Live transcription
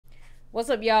What's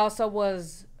up, y'all? So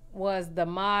was the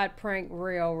mod prank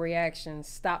real? Reaction.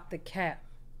 Stop the cap.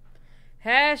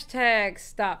 Hashtag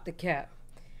stop the cap.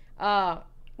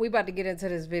 We about to get into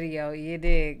this video. You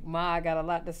dig? Ma got a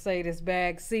lot to say this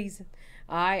bag season.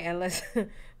 All right, and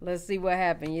let's see what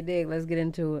happened. You dig? Let's get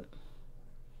into it.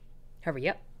 Hurry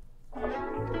up.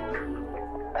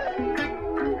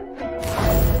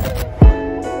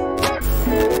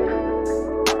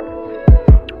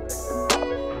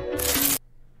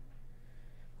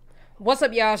 What's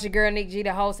up, y'all? It's your girl Nick G,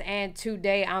 the host, and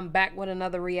today I'm back with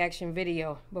another reaction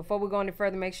video. Before we go any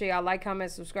further, make sure y'all like,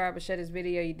 comment, subscribe, and share this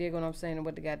video. You dig what I'm saying? And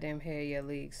what the goddamn hell yeah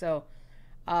league. So,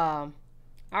 I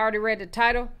already read the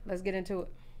title. Let's get into it.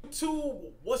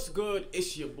 What's good?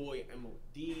 It's your boy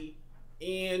MOD,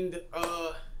 and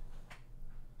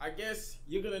I guess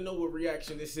you're gonna know what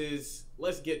reaction this is.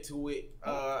 Let's get to it.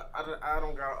 I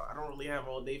don't really have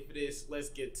all day for this. Let's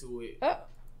get to it.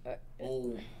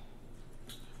 Oh.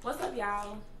 What's up,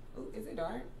 y'all? Ooh, is it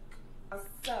dark?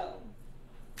 So,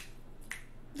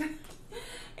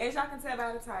 as y'all can tell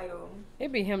by the title,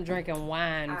 It'd be him drinking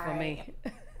wine for me.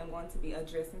 I'm going to be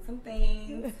addressing some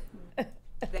things.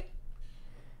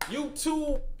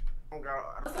 YouTube. Oh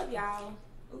God. What's up, y'all?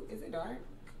 Ooh, is it dark?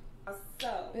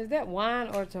 So, Is that wine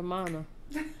or Tamana?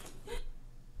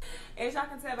 as y'all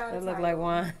can tell by the It title, look like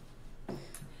wine.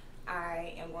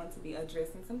 I am going to be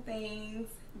addressing some things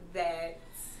that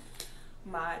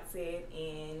Mod said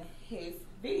in his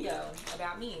video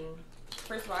about me.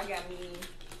 First of all, I got me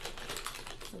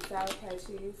some Sour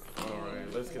Patches.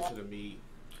 Alright, let's get to the meat.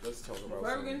 Let's talk about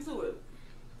Before we get into it,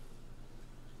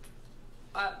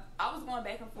 I was going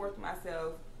back and forth with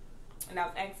myself, and I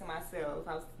was asking myself,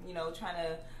 I was, trying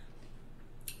to,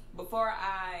 before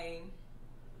I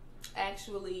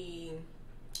actually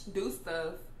do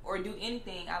stuff or do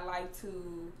anything, I like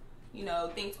to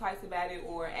think twice about it,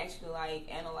 or actually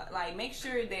analyze, make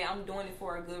sure that I'm doing it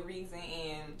for a good reason.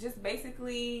 And just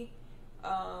basically,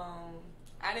 I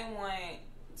didn't want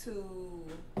to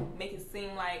make it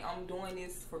seem like I'm doing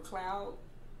this for clout.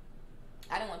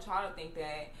 I didn't want y'all to think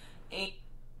that.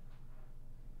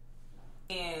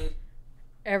 And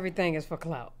Everything is for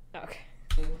clout. Okay.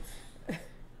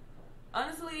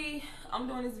 Honestly, I'm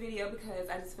doing this video because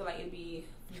I just feel like it'd be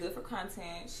good for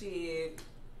content. Shit.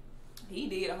 He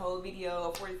did a whole video,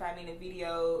 a 45-minute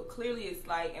video. Clearly it's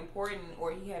important,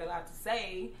 or he had a lot to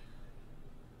say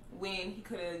when he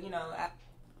could have,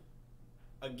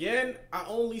 Again, I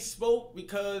only spoke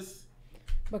because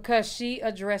she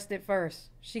addressed it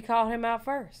first. She called him out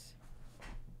first.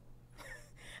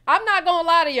 I'm not gonna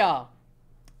lie to y'all.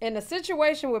 In the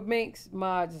situation with Minx,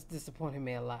 Ma just disappointed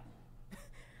me a lot.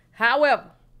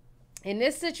 However, in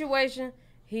this situation,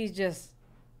 he's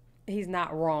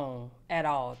not wrong at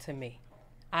all to me.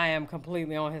 I am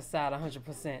completely on his side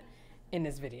 100% in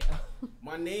this video.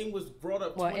 my name was brought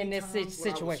up 20 in this times when I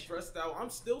situation. was stressed out. I'm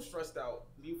still stressed out.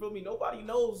 You feel me? Nobody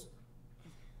knows.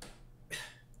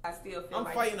 I still feel I'm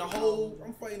fighting a whole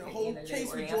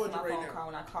case with Georgia right now. Call,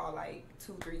 and I call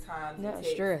 2-3 times. Not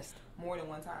stressed. More than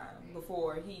one time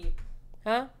before he.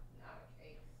 Huh?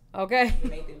 Okay.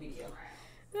 Made the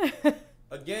video.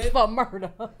 Again. For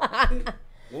murder.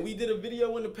 When we did a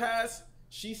video in the past,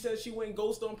 she said she went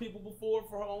ghost on people before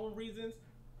for her own reasons.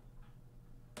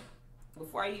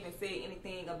 Before I even said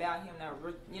anything about him not,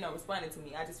 responding to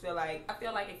me, I feel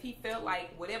like if he felt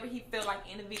like whatever he felt like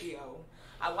in the video,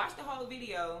 I watched the whole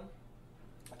video,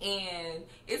 and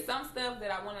it's some stuff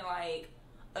that I want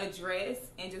to address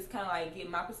and just kind of get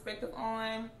my perspective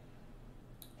on,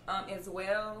 as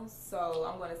well. So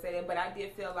I'm going to say that, but I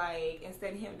did feel like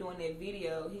instead of him doing that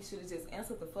video, he should have just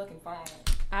answered the fucking phone.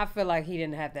 I feel like he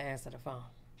didn't have to answer the phone.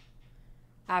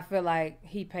 I feel like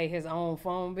he paid his own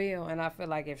phone bill, and I feel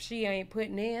like if she ain't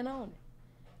putting in on it,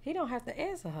 he don't have to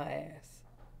answer her ass.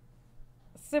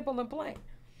 Simple and plain.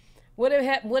 Would it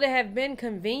have been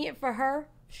convenient for her?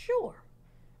 Sure.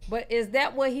 But is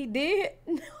that what he did?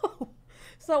 No.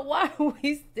 So why are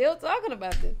we still talking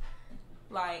about this?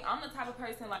 I'm the type of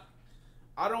person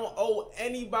I don't owe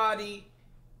anybody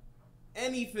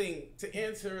anything to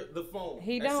answer the phone.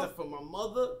 Except for my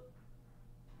mother,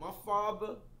 my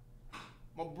father,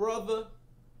 my brother,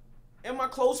 and my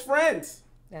close friends.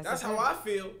 That's how I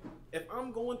feel. If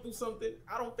I'm going through something,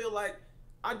 I don't feel like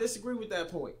I disagree with that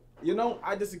point.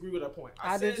 I disagree with that point.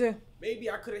 I said, did too. Maybe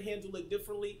I could have handled it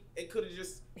differently. It could have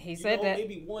just, he said that.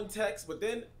 Maybe one text, but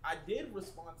then I did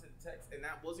respond to the text, and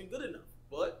that wasn't good enough.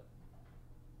 But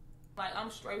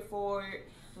I'm straightforward.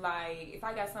 If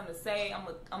I got something to say, I'm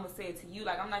gonna say it to you.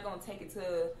 I'm not gonna take it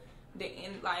to the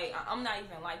end. I'm not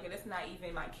even like it. That's not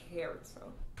even my character.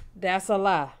 That's a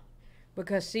lie,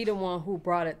 because she the one who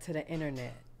brought it to the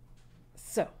internet.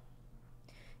 So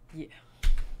Yeah.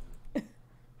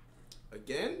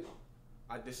 Again,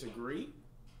 I disagree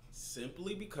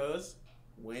simply because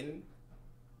when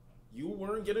you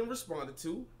weren't getting responded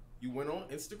to, you went on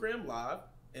Instagram Live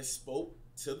and spoke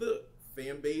to the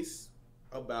fan base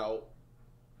about.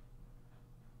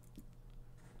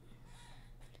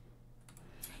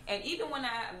 And even when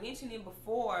I mentioned it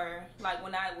before, like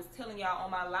when I was telling y'all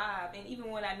on my live, and even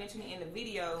when I mentioned it in the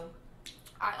video,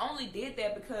 I only did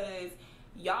that because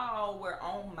y'all were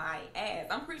on my ass.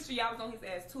 I'm pretty sure y'all was on his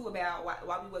ass too about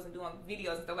why we wasn't doing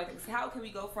videos and stuff like that. Because how can we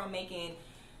go from making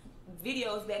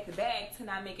videos back to back to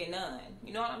not making none?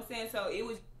 You know what I'm saying? So it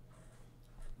was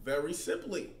very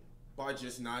simply by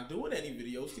just not doing any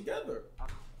videos together.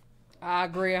 I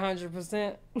agree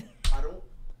 100%.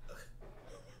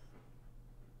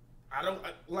 I don't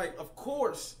like. Of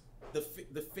course, the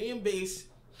fan base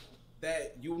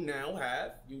that you now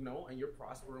have, you know, and you're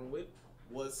prospering with,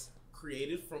 was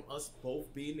created from us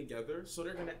both being together. So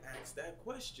they're gonna ask that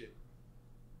question.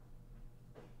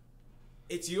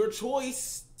 It's your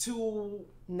choice to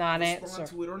not respond answer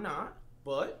to it or not.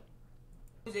 But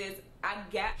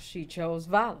she chose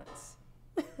violence.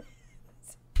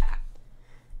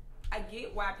 I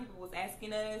get why people was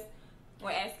asking us.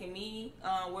 Or asking me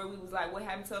where we was like, what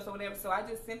happened to us or whatever. So I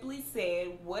just simply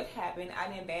said what happened. I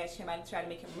didn't bash him. I didn't try to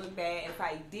make him look bad. And if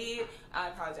I did, I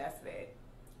apologize for that.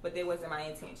 But that wasn't my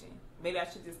intention. Maybe I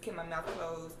should just keep my mouth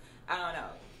closed. I don't know.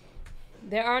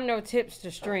 There are no tips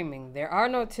to streaming. There are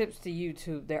no tips to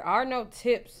YouTube. There are no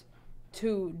tips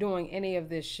to doing any of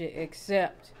this shit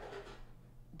except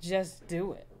just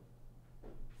do it.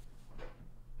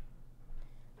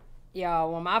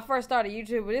 Y'all, when I first started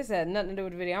YouTube, this had nothing to do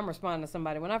with the video. I'm responding to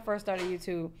somebody. When I first started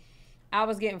YouTube, I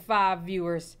was getting 5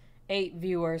 viewers, 8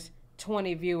 viewers,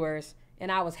 20 viewers, and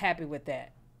I was happy with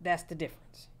that. That's the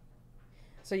difference.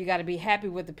 So you got to be happy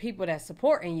with the people that's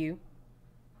supporting you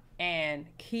and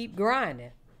keep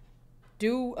grinding.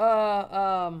 Do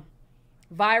viral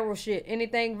shit,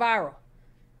 anything viral.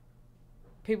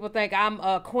 People think I'm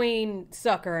a Queen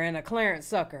sucker and a Clarence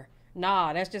sucker.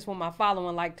 Nah, that's just what my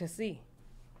following like to see.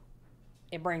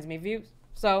 It brings me views.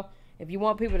 So if you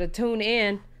want people to tune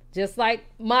in, just like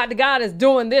Mod the God is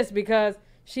doing this because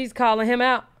she's calling him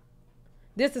out.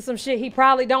 This is some shit he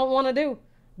probably don't want to do,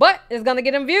 but it's gonna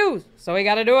get him views, so he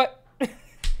got to do it.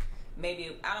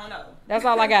 Maybe, I don't know. That's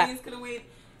all I got. Things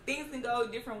can go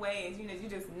different ways. You know, you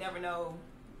just never know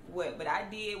what. But I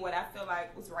did what I feel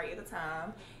like was right at the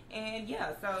time, and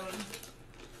yeah. So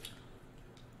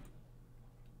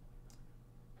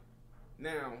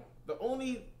now the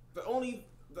only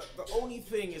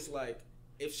thing is, like,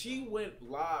 if she went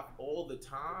live all the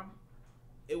time,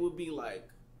 it would be like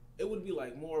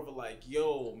more of a like,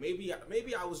 yo, maybe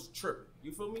I was tripping.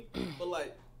 You feel me? But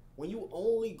like when you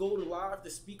only go to live to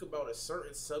speak about a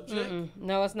certain subject,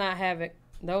 no, it's not Havoc.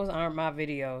 Those aren't my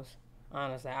videos.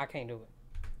 Honestly, I can't do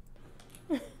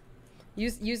it.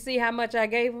 You see how much I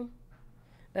gave them?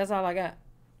 That's all I got.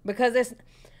 Because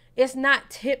it's not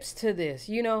tips to this.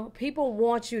 You know, people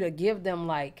want you to give them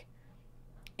like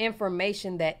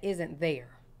information that isn't there.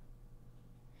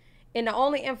 And the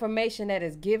only information that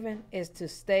is given is to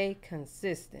stay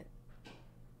consistent.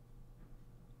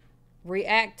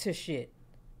 React to shit.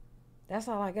 That's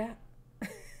all I got.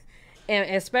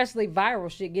 And especially viral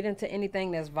shit. Get into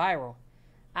anything that's viral.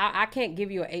 I can't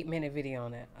give you an 8-minute video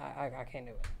on that. I can't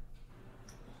do it.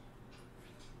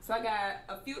 So I got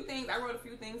a few things. I wrote a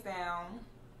few things down.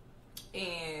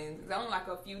 And I only like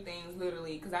a few things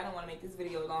literally because I don't want to make this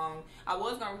video long. I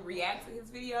was going to react to his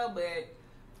video, but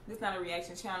this is not a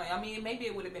reaction channel. I mean, maybe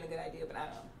it would have been a good idea, but I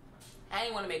don't know. I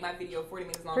didn't want to make my video 40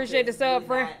 minutes long. Appreciate the sub,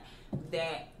 friend. Not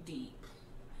that deep.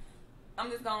 I'm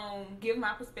just going to give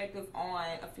my perspective on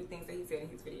a few things that he said in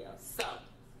his video. So,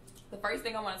 the first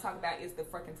thing I want to talk about is the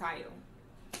freaking title.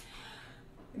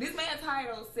 This man's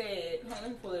title said, let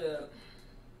me pull it up.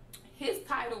 His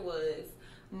title was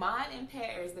Mod in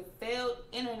Paris, the failed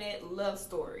internet love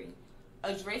story.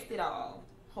 Addressed it all.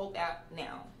 Hope out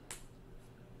now.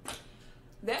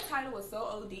 That title was so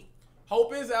OD.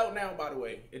 Hope is out now, by the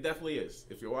way. It definitely is.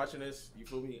 If you're watching this, you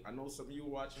feel me? I know some of you are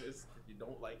watching this. If you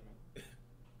don't like me,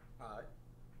 hi.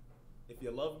 If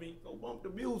you love me, go bump the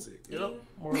music, you know?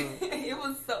 It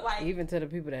was so like... Even to the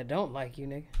people that don't like you,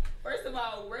 nigga. First of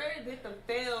all, where did the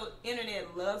failed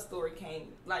internet love story came?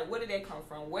 Like, where did that come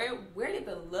from? Where did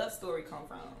the love story come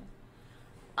from?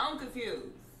 I'm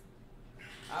confused.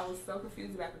 I was so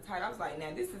confused about the title. I was like, now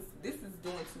this is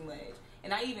doing too much.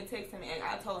 And I even texted him and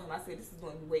I told him, I said, this is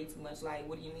doing way too much. Like,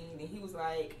 what do you mean? And he was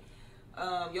like,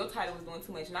 your title was doing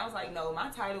too much. And I was like, no, my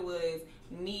title was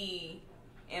me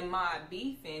am I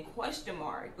beefing? Question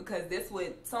mark. Because that's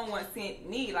what someone sent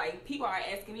me. Like, people are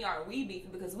asking me, are we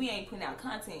beefing? Because we ain't putting out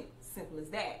content. Simple as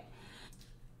that.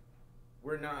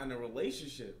 We're not in a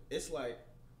relationship. It's like,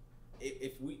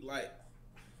 if we like.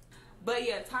 But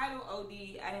yeah, title OD.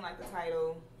 I didn't like the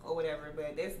title or whatever,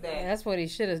 but that's that. Yeah, that's what he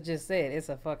should have just said. It's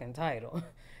a fucking title.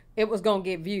 It was gonna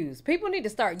get views. People need to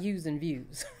start using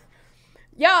views.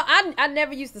 Y'all, I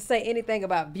never used to say anything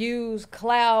about views,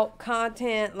 clout,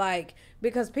 content, like,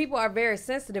 because people are very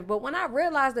sensitive. But when I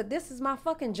realized that this is my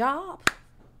fucking job,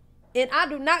 and I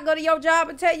do not go to your job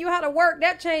and tell you how to work,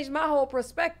 that changed my whole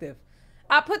perspective.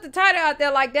 I put the title out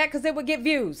there like that because it would get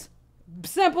views.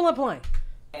 Simple and plain.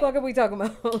 What are we talking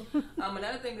about?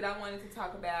 Another thing that I wanted to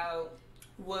talk about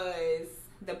was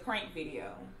the prank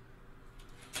video.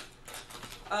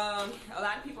 A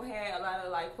lot of people had a lot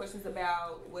of like questions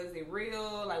about, was it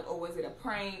real, like, or was it a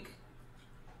prank?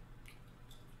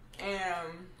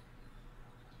 And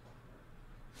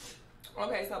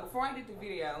okay, so before I did the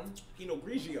video, Pinot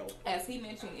Grigio, as he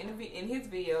mentioned in his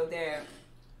video, that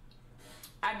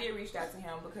I did reach out to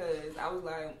him because I was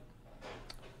like,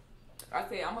 I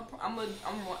said, I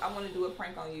want to do a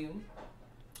prank on you.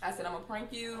 I said, I'm gonna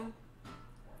prank you.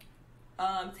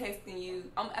 Texting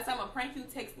you. I said, I'm gonna prank you,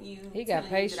 texting you. He got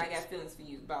patience. That I got feelings for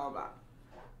you. Blah blah blah.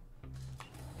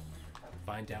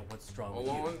 Find out what's strong.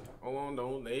 Hold on,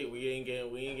 don't. We ain't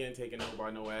getting taken over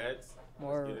by no ads.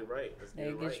 Let's get it right. Let's get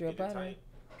it right. Get it tight.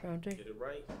 Get it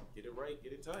right. Get it right.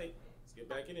 Get it tight. Let's get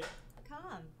back in it.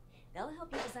 Come. They'll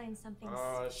help you design something.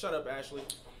 Shut up, Ashley.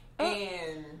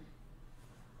 And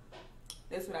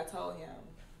that's what I told him.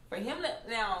 For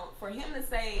him to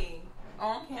say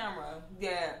on camera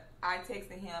that I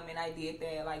texted him and I did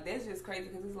that, like, that's just crazy,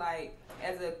 because it's like,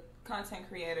 as a content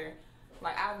creator,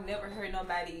 like, I've never heard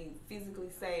nobody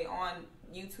physically say on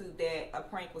YouTube that a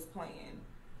prank was planned.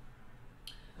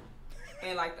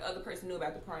 And like the other person knew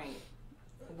about the prank.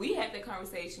 We had that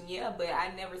conversation, yeah, but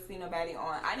I never seen nobody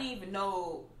on. I didn't even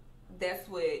know that's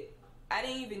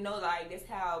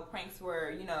how pranks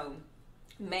were,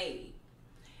 made.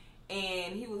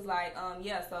 And he was like,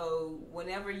 yeah, so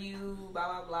whenever you,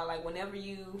 blah, blah, blah, like, whenever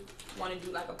you want to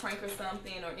do, like, a prank or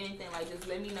something or anything, like, just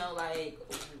let me know, like,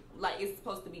 it's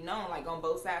supposed to be known, like, on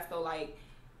both sides, so, like,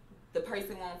 the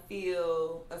person won't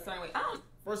feel a certain way.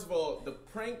 First of all, the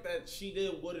prank that she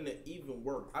did wouldn't have even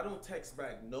worked. I don't text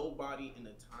back nobody in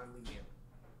a timely manner.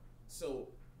 So,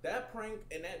 that prank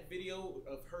and that video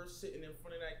of her sitting in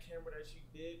front of that camera that she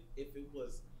did, if it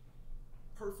was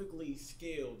perfectly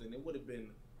scaled, and it would have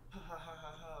been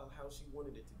how she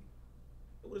wanted it to be,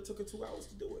 it would have took her 2 hours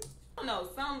to do it. No,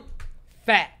 some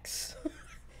facts.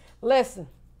 Listen,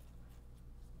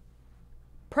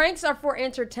 pranks are for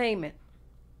entertainment.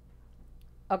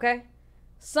 Okay,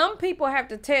 some people have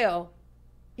to tell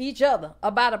each other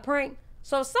about a prank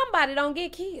so somebody don't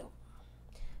get killed.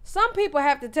 Some people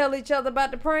have to tell each other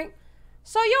about the prank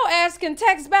so your ass can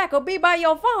text back or be by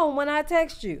your phone when I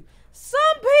text you. Some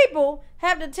people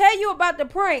have to tell you about the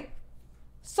prank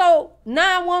so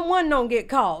 911 don't get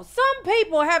called. Some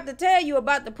people have to tell you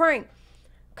about the prank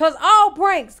because all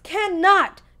pranks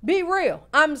cannot be real.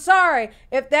 I'm sorry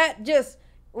if that just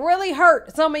really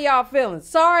hurt some of y'all feelings.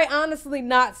 Sorry, honestly,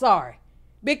 not sorry.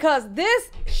 Because this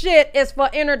shit is for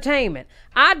entertainment.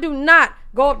 I do not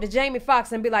go up to Jamie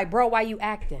Foxx and be like, bro, why you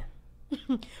acting?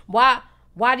 Why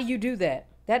do you do that?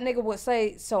 That nigga would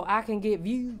say, so I can get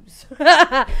views.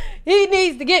 He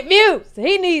needs to get views.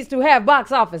 He needs to have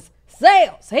box office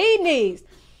sales. He needs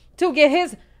to get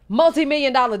his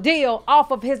multi-million-dollar deal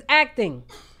off of his acting.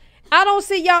 I don't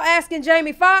see y'all asking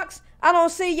Jamie Foxx. I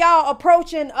don't see y'all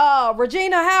approaching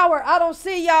Regina Howard. I don't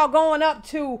see y'all going up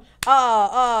to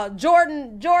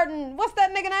Jordan, what's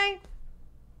that nigga name?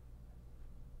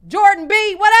 Jordan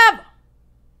B, whatever.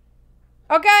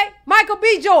 Okay? Michael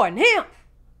B. Jordan, him.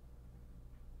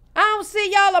 I don't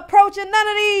see y'all approaching none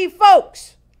of these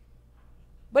folks.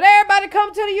 But everybody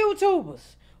come to the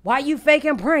YouTubers. Why you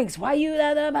faking pranks? Why you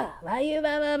blah, blah, blah? Why you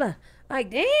blah, blah, blah? Like,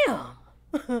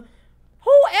 damn.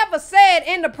 Whoever said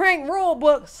in the prank rule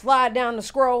book, slide down the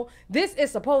scroll, this is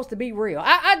supposed to be real?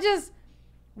 I just,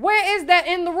 where is that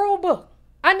in the rule book?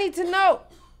 I need to know.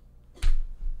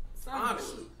 Some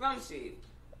shit.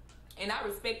 And I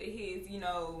respected his,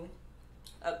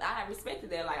 I respected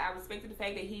that. Like, I respected the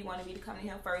fact that he wanted me to come to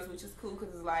him first, which is cool,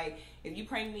 because it's like, if you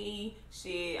prank me,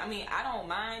 shit, I mean, I don't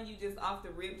mind you just off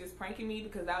the rip just pranking me,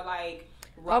 because I like...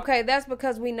 Okay, that's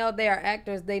because we know they are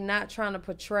actors. They not trying to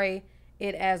portray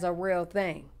it as a real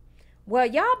thing. Well,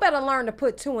 y'all better learn to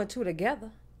put 2 and 2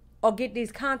 together or get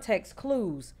these context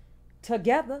clues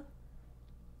together.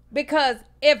 Because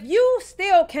if you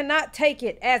still cannot take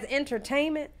it as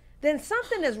entertainment, then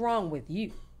something is wrong with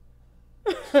you.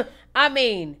 I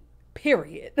mean,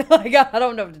 period. Like, I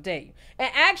don't know what to tell you.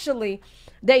 And actually,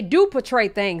 they do portray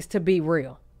things to be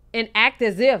real and act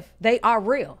as if they are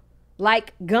real.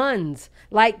 Like guns,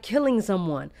 like killing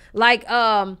someone, like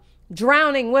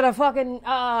drowning with a fucking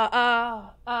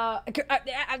alligator. I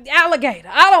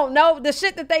don't know. The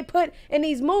shit that they put in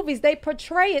these movies, they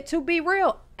portray it to be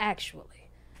real, actually.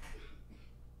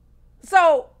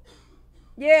 So,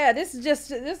 yeah, this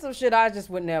is some shit I just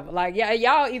would never, like, yeah,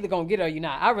 y'all either gonna get it or you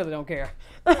not. I really don't care.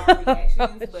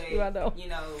 Reactions, but, you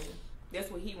know,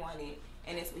 that's what he wanted,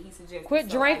 and that's what he suggested. Quit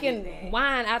drinking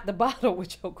wine out the bottle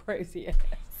with your crazy ass.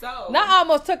 So, now I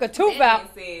almost took a tooth out.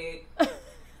 Said,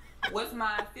 was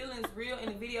my feelings real in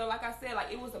the video? Like I said,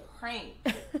 like, it was a prank.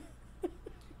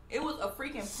 It was a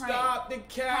freaking prank. Stop the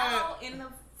cat. How in the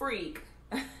freak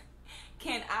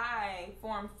can I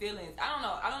form feelings?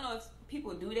 I don't know if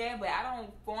people do that, but I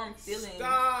don't form feelings.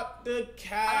 Stop the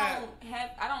cat.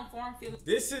 I don't form feelings.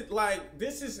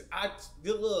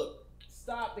 Look,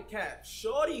 stop the cat.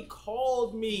 Shorty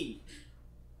called me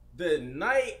the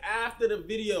night after the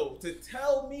video to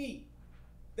tell me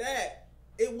that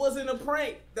it wasn't a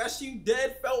prank, that she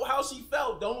dead felt how she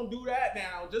felt. Don't do that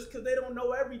now. Just because they don't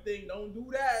know everything, don't do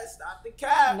that. Stop the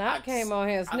cat. Not came on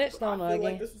here and snitched on her again. I feel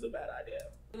like this was a bad idea.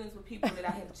 Feelings with people that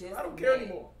I have just I don't care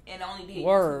anymore. And only did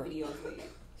Word. 2 videos with.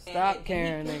 Stop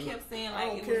caring. He kept saying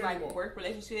like it was like a work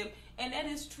relationship, and that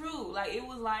is true. Like it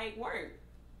was like work.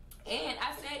 And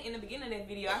I said in the beginning of that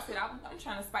video, I said I'm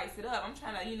trying to spice it up. I'm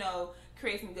trying to, you know,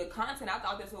 create some good content. I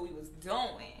thought that's what we was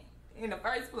doing in the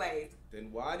first place.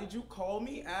 Then why did you call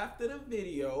me after the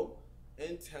video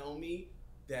and tell me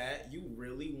that you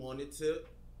really wanted to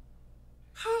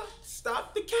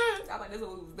stop the cat? I thought that's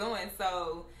what we was doing.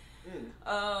 So,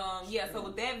 yeah. So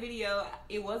with that video,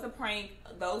 it was a prank.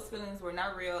 Those feelings were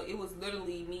not real. It was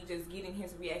literally me just getting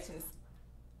his reactions.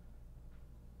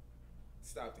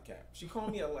 Stop the cap. She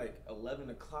called me at like 11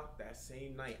 o'clock that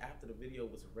same night after the video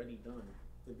was already done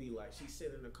to be like, she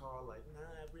sit in the car like, nah,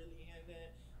 I really had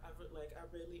that. I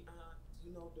really,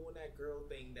 you know, doing that girl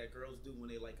thing that girls do when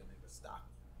they like a nigga. Stop.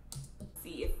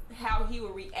 See how he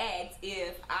would react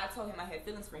if I told him I had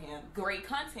feelings for him. Great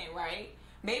content, right?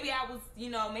 Maybe I was, you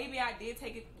know, maybe I did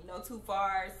take it, you know, too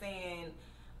far saying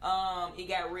it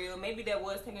got real. Maybe that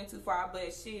was taking it too far,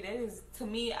 but shit, that is, to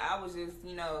me, I was just,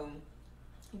 you know,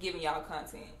 giving y'all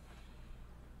content.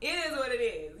 It is what it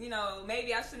is. You know,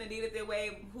 maybe I shouldn't have did it that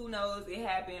way. Who knows? It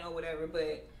happened or whatever,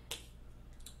 but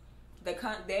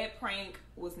that prank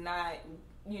was not,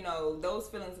 you know, those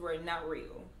feelings were not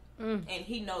real. And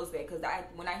he knows that because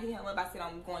when I hit him up, I said,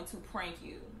 I'm going to prank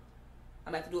you.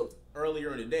 I'm about to do it.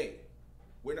 Earlier in the day,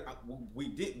 we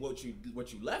did what you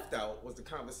left out was the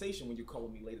conversation when you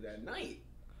called me later that night.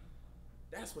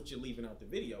 That's what you're leaving out the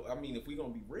video. I mean, if we're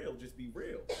gonna be real, just be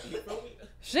real. You feel me?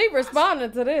 She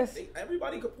responded to this.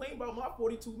 Everybody complained about my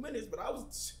 42 minutes, but I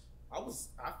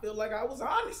feel like I was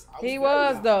honest. He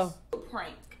was though.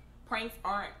 Pranks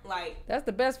aren't like. That's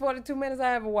the best 42 minutes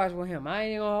I ever watched with him. I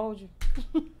ain't even gonna hold you.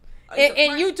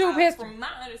 in YouTube history. From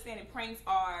my understanding, pranks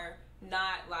are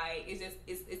not like it's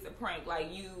a prank.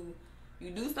 Like you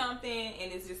do something and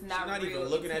it's just not. She's not real even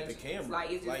looking intentions. at the camera.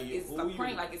 Like it's just it's a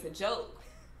prank. Like it's a joke.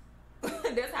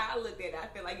 That's how I looked at it. I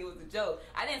feel like it was a joke.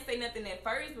 I didn't say nothing at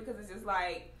first because it's just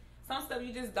like some stuff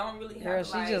you just don't really have. Girl, to,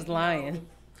 she like, just lying.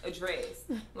 Address.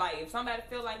 Like if somebody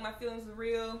feel like my feelings were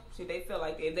real, should they feel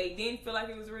like that? If they didn't feel like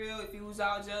it was real, if it was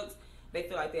all jokes, they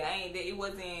feel like that. It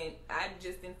wasn't. I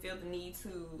just didn't feel the need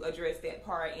to address that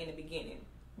part in the beginning.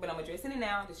 But I'm addressing it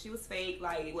now that she was fake.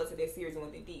 Like it wasn't that serious and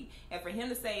wasn't deep. And for him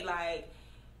to say like,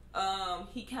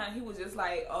 he was just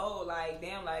like, oh, like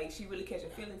damn, like she really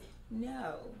catching feelings.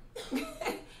 No.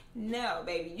 No,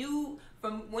 baby.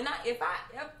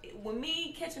 When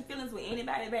me catching feelings with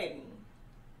anybody, baby,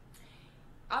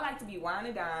 I like to be wine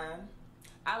and dine.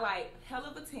 I like hell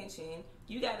of attention.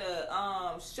 You gotta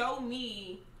show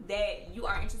me that you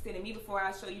are interested in me before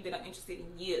I show you that I'm interested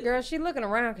in you. Girl, she looking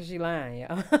around because she lying,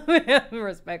 y'all.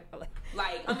 Respectfully.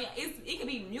 Like, I mean, it can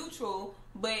be mutual,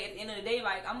 but at the end of the day,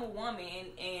 like, I'm a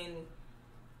woman, and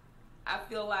I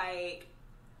feel like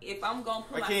if I'm gonna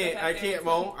put myself out I can't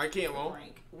moan.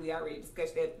 We already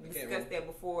discussed that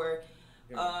before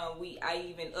I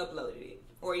even uploaded it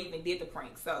or even did the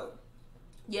prank. So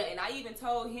yeah, and I even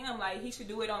told him like he should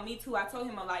do it on me too. I told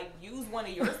him I'm like, use one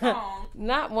of your songs.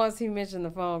 Not once he mentioned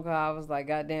the phone call, I was like,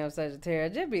 goddamn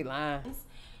Sagittarius, just be lying.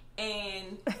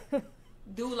 And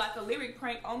do like a lyric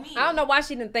prank on me. I don't know why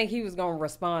she didn't think he was gonna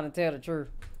respond and tell the truth.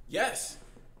 Yes,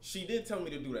 she did tell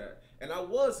me to do that, and I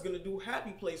was gonna do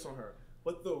Happy Place on her.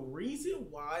 But the reason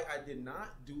why I did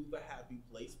not do the Happy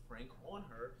Place prank on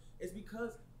her is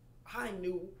because I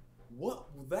knew what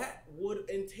that would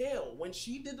entail. When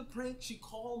she did the prank, she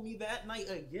called me that night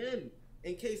again.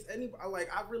 In case anybody, like,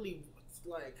 I really,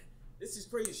 like, this is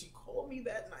crazy. She called me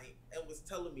that night and was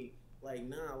telling me, like,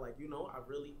 nah, like, you know, I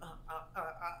really,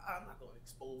 I'm not gonna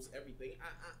expose everything.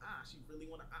 She really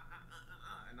wanna,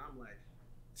 and I'm like,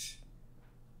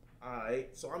 all right.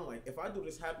 So I'm like, if I do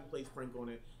this Happy Place prank on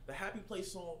it, the Happy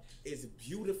Place song is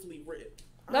beautifully written.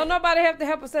 Don't nobody have to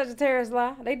help a Sagittarius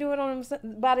lie. They do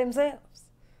it by themselves.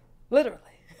 Literally.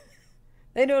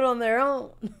 They do it on their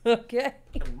own. Okay?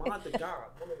 And mind the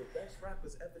God, one of the best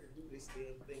rappers ever to do this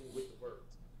damn thing with the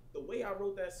words. The way I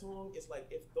wrote that song is like,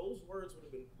 if those words would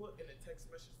have been put in a text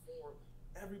message form,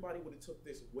 everybody would have took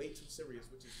this way too serious,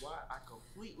 which is why I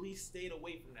completely stayed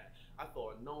away from that. I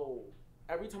thought, no.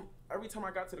 Every time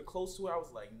I got to the close to it, I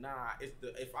was like, nah.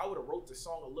 If I would have wrote the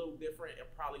song a little different, it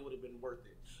probably would have been worth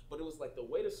it. But it was like the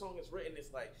way the song is written,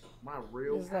 it's like my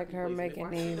real. It's like her making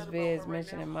these vids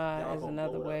mentioning mine as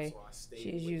another way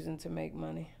she's using to make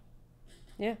money.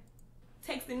 Yeah.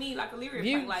 Texting me like a lyric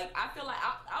prank. Like, I feel like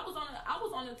I was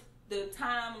on the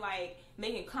time, like,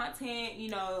 making content, you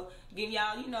know, getting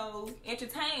y'all, you know,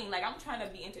 entertained. Like, I'm trying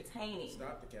to be entertaining.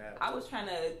 Stop the cap. I was trying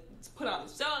to put on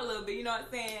the show a little bit, you know what I'm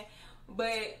saying?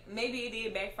 But maybe it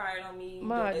did backfire on me.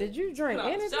 Ma, did you drink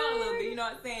anything? A little bit, you know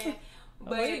what I'm saying?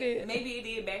 But maybe it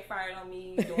did backfire on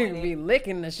me doing it. Be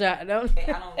licking the shot, don't I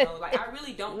don't know. Like, I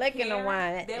really don't licking care the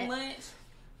wine that much.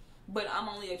 But I'm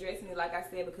only addressing it, like I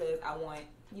said, because I want,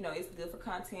 you know, it's good for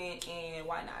content, and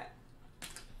why not?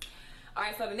 All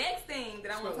right, so the next thing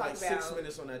that I want to talk about 6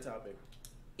 minutes on that topic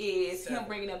is him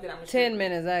bringing up that I'm a 10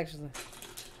 minutes, actually.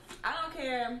 I don't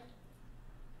care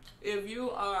if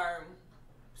you are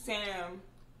Sam.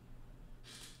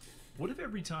 What if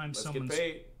every time someone's... Let's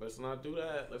get paid. Let's not do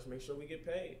that. Let's make sure we get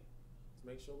paid. Let's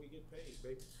make sure we get paid,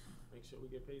 baby. Make sure we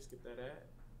get paid. Skip that ad.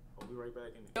 I'll be right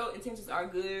back in there. Your intentions are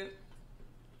good,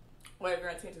 or if your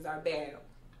intentions are bad.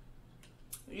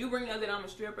 You bring up that I'm a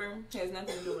stripper has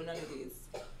nothing to do with none of this.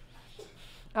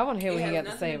 I want to hear what you got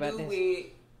to say about this.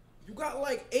 You got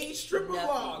like 8 stripper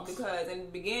vlogs. Because in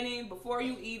the beginning, before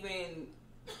we even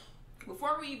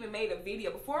made a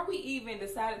video, before we even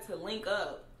decided to link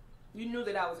up, you knew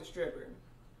that I was a stripper,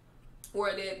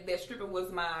 or that stripper was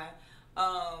my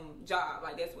job.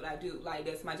 Like, that's what I do. Like,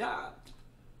 that's my job.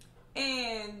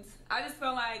 And I just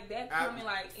felt like that coming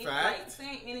like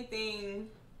saying anything.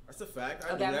 That's a fact.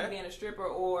 About me being a stripper,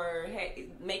 or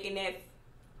making that,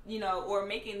 you know, or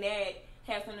making that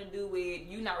have something to do with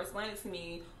you not responding to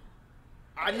me.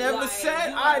 I never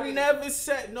said.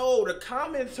 No, the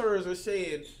commenters are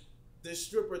saying the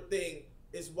stripper thing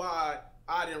is why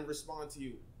I didn't respond to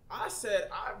you. I said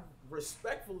I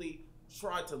respectfully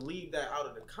tried to leave that out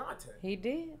of the content. He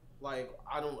did. Like,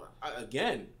 I don't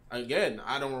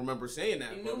remember saying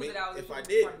that. You knew that I was if I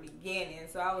did from the beginning,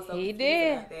 so I was so he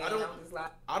did. About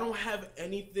that. I don't have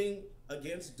anything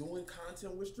against doing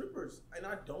content with strippers, and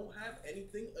I don't have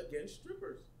anything against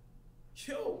strippers.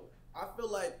 Yo, I feel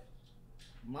like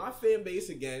my fan base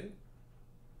again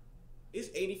is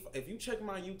 85. If you check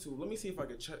my YouTube, let me see if I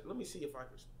can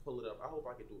pull it up. I hope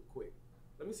I can do it quick.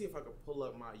 Let me see if I can pull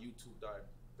up my YouTube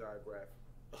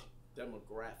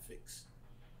demographics.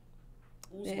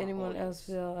 Did anyone else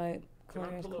feel like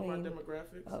Clarence pull up my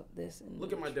demographics? Up this and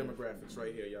look at my demographics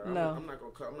right here, y'all. No. I'm not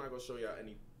gonna show y'all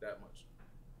that much.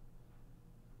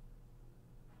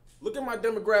 Look at my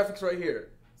demographics right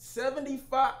here.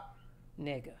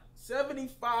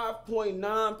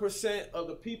 75.9% of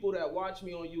the people that watch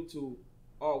me on YouTube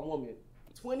are women.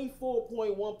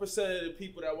 24.1% of the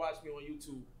people that watch me on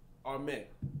YouTube are men.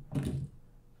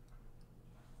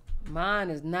 Mine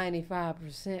is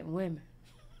 95% women.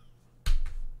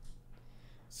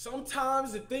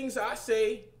 Sometimes the things I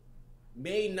say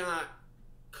may not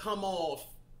come off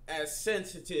as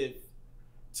sensitive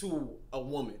to a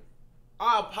woman.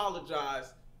 I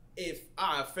apologize if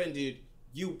I offended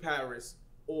you, Paris,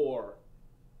 or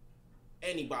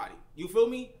anybody. You feel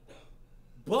me?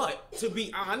 But to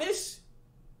be honest,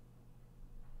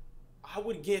 I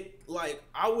would get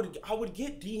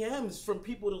DMs from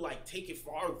people to like take it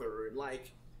farther and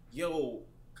like, yo,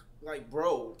 like,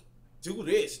 bro, do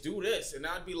this, and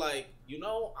I'd be like, you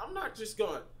know, I'm not just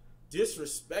gonna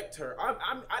disrespect her. I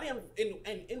didn't,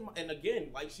 and again,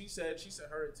 like she said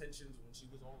her intentions when she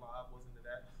was on live wasn't to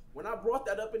that. When I brought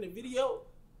that up in the video,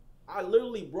 I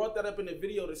literally brought that up in the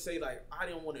video to say like I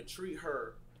didn't want to treat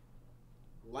her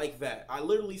like that. I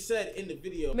literally said in the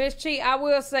video, Miss Chi, I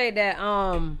will say that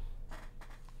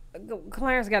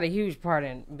Clarence got a huge part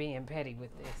in being petty with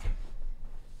this,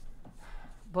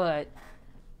 but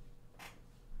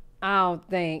I don't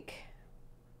think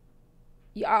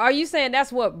Are you saying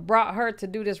that's what brought her to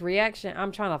do this reaction?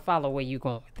 I'm trying to follow where you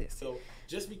going with this. So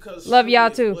just because love y'all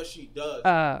too. What she does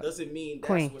doesn't mean that's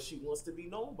Queen. what she wants to be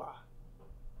known by.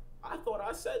 I thought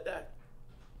I said that.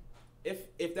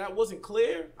 If that wasn't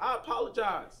clear, I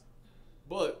apologize.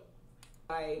 But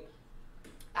like,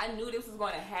 I knew this was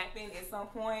going to happen at some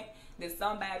point. That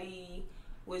somebody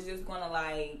was just going to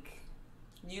like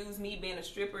use me being a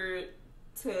stripper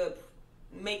to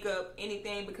make up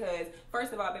anything, because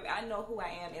first of all, baby, I know who I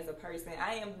am as a person.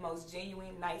 I am the most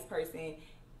genuine, nice person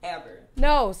ever.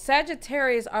 No,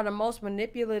 Sagittarius are the most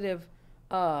manipulative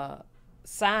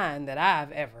sign that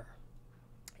I've ever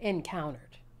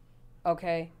encountered.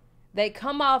 Okay? They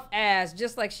come off as,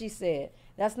 just like she said,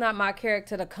 that's not my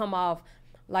character to come off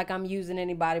like I'm using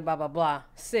anybody, blah, blah, blah.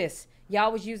 Sis,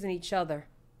 y'all was using each other.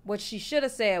 What she should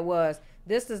have said was,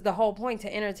 this is the whole point,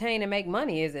 to entertain and make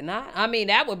money, is it not? I mean,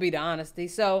 that would be the honesty.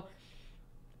 So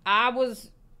I was,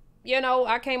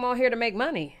 I came on here to make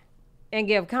money and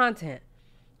give content.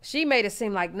 She made it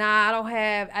seem like, nah,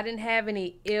 I didn't have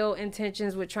any ill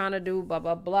intentions with trying to do blah,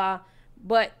 blah, blah.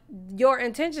 But your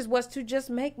intentions was to just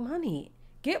make money.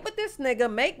 Get with this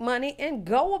nigga, make money, and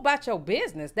go about your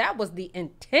business. That was the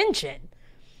intention.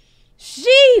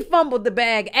 She fumbled the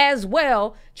bag as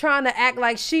well, trying to act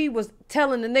like she was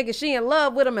telling the nigga she in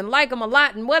love with him and like him a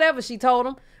lot and whatever she told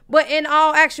him. But in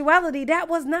all actuality, that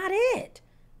was not it.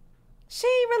 She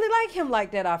ain't really like him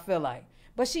like that, I feel like.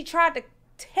 But she tried to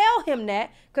tell him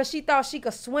that because she thought she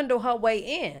could swindle her way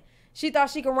in. She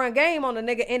thought she could run game on the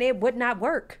nigga, and it would not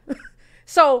work.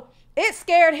 So it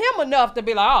scared him enough to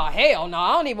be like, oh, hell no,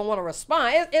 I don't even want to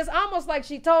respond. It's almost like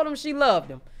she told him she loved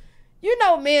him. You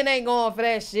know men ain't going for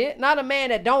that shit. Not a man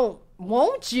that don't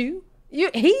want you.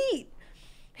 He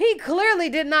clearly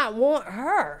did not want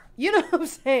her. You know what I'm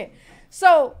saying?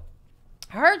 So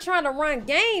her trying to run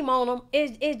game on him,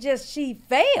 it just, she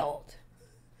failed.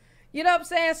 You know what I'm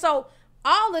saying? So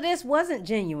all of this wasn't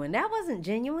genuine. That wasn't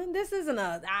genuine. This isn't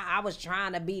I was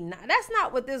trying to be nice. That's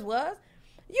not what this was.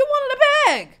 You wanted a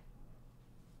bag.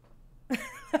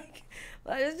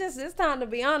 Like, it's time to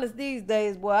be honest these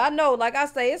days, boy. I know, like I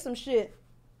say, it's some shit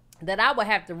that I would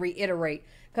have to reiterate.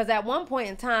 Because at one point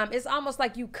in time, it's almost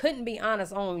like you couldn't be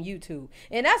honest on YouTube.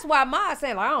 And that's why my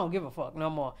saying, like, I don't give a fuck no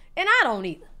more. And I don't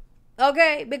either.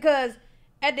 Okay? Because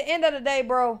at the end of the day,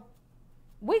 bro,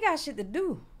 we got shit to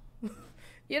do.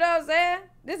 You know what I'm saying?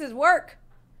 This is work.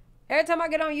 Every time I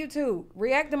get on YouTube,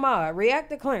 react to Mod, react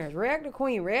to Clarence, react to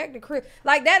Queen, react to Chris.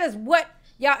 Like, that is what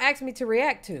y'all ask me to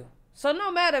react to. So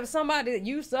no matter if somebody,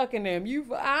 you sucking them,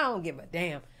 I don't give a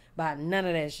damn about none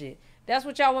of that shit. That's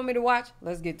what y'all want me to watch?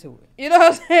 Let's get to it. You know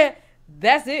what I'm saying?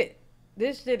 That's it.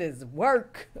 This shit is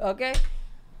work, okay?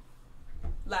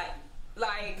 Like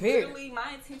literally,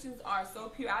 my intentions are so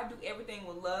pure. I do everything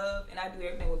with love, and I do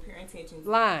everything with pure intentions.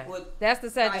 Line. That's the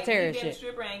Sagittarius shit. Being a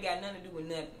stripper ain't got nothing to do with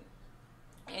nothing.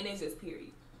 And it's just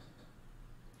period.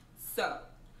 So,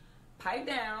 pipe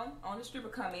down on the stripper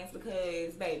comments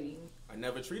because, baby, I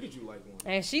never treated you like one.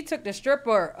 And she took the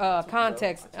stripper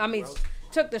context.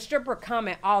 Took the stripper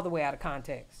comment all the way out of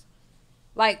context.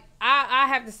 Like, I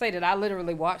have to say that I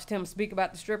literally watched him speak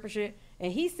about the stripper shit.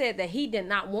 And he said that he did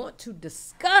not want to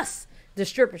discuss the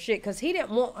stripper shit because he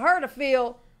didn't want her to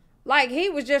feel like he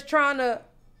was just trying to,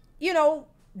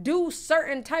 do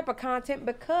certain type of content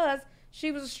because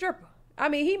she was a stripper. I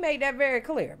mean, he made that very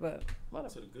clear, but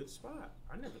whatever. To the good spot.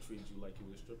 I never treated you like you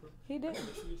were a stripper. He did. I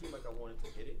never treated you like I wanted to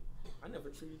hit it. I never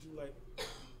treated you like...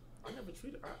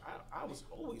 I was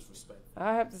always respectful.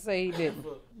 I have to say he didn't.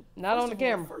 Not on the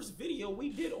camera. The first video we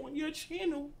did on your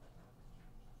channel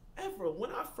ever, when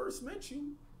I first met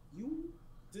you, you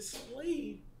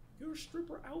displayed your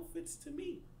stripper outfits to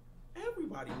me.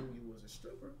 Everybody knew you was a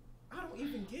stripper. I don't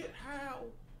even get how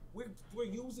we're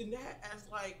using that as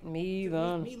like me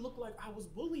look like I was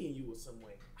bullying you in some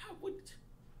way. I would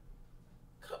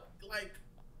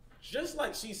just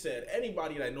like she said,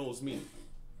 anybody that knows me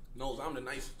knows I'm the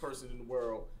nicest person in the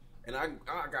world, and I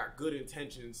got good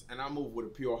intentions, and I move with a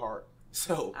pure heart.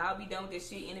 So I'll be done with this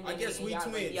shit in a minute. I guess we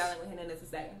twins. Y'all ain't gonna have nothing to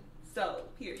say. So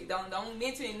period. Don't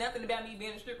mention nothing about me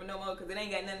being a stripper no more, because it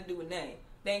ain't got nothing to do with nothing.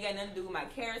 They ain't got nothing to do with my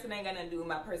character. They ain't got nothing to do with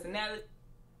my personality.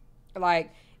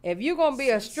 Like, if you gonna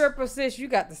be a stripper, sis, you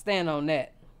got to stand on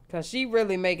that, cause she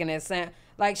really making it sound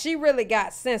like she really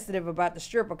got sensitive about the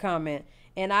stripper comment.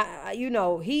 And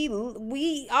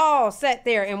we all sat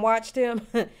there and watched him,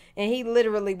 and he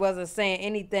literally wasn't saying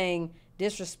anything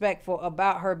disrespectful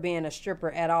about her being a stripper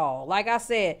at all. Like I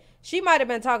said, she might have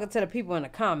been talking to the people in the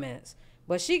comments,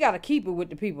 but she got to keep it with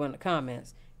the people in the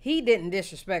comments. He didn't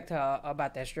disrespect her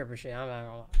about that stripper shit. I'm not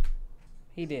gonna lie.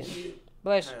 He didn't.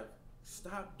 Bless you.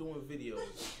 Stop doing videos.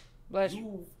 Bless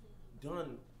you.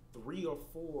 done 3 or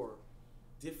 4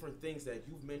 different things that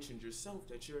you've mentioned yourself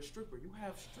that you're a stripper. You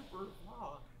have stripper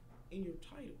vlog in your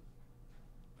title.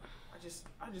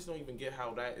 I just don't even get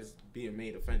how that is being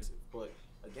made offensive. But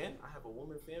again, I have a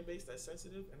woman fan base that's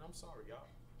sensitive, and I'm sorry, y'all.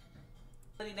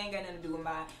 It ain't got nothing to do with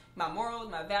my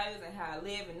morals, my values, and how I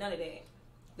live, and none of that.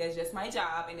 That's just my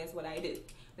job, and that's what I do.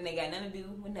 And they got nothing to do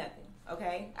with nothing,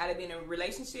 okay? I'd have been in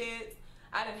relationships.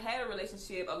 I'd have had a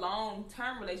relationship, a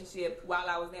long-term relationship, while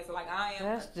I was there. So, like, I am,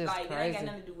 that's just like, crazy. it ain't got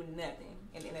nothing to do with nothing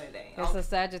at the end of the day. It's a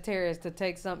Sagittarius to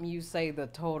take something you say the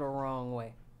total wrong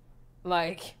way.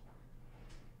 Like,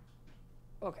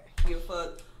 okay. Give a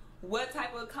fuck what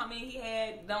type of comment he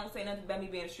had. Don't say nothing about me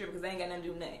being a stripper because they ain't got nothing to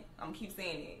do with nothing. I'm gonna keep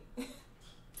saying it.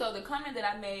 So the comment that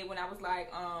I made when I was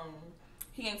like,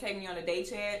 he ain't taking me on a date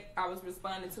chat, I was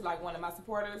responding to like one of my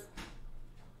supporters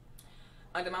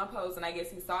under my post, and I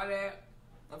guess he saw that.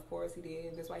 Of course he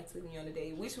did. That's why he took me on a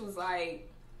date, which was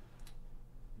like,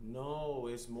 no,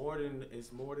 it's more than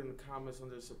the comments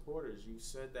under the supporters. You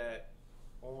said that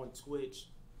on Twitch,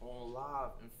 on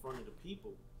live, in front of the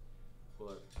people.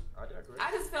 But I digress.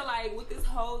 I just feel like with this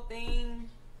whole thing,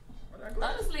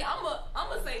 honestly, I'm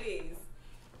gonna say this,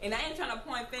 and I ain't trying to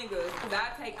point fingers, because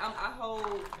I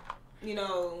hold, you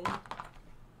know,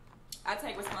 I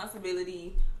take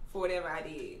responsibility for whatever I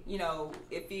did, you know,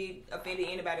 if it offended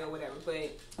anybody or whatever.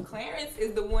 But Clarence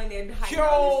is the one that hyped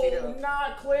all this shit up.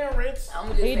 Not Clarence.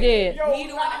 He did. He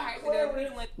the one that hyped it up. He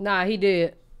the one. Nah, he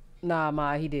did. Nah,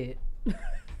 Ma, he did.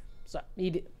 So he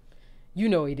did. You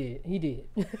know he did. He did.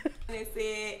 It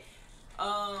said,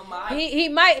 he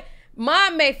might.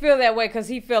 Mom may feel that way because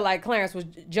he feel like Clarence was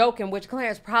joking, which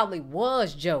Clarence probably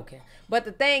was joking. But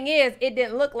the thing is, it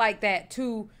didn't look like that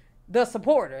to the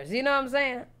supporters. You know what I'm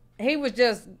saying? He was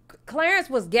just, Clarence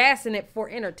was gassing it for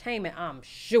entertainment, I'm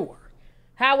sure.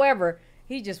 However,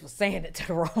 he just was saying it to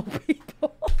the wrong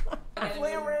people.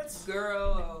 Clarence,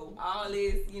 girl, all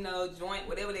this, you know, joint,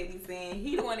 whatever they be saying.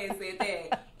 He the one that said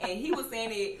that, and he was saying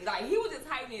it like he was just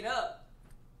hyping it up.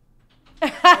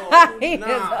 He is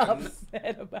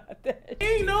upset about that.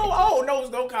 Ain't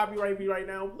no copyright me right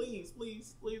now. Please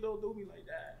don't do me like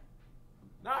that.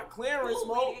 Not Clarence,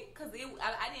 bro. Because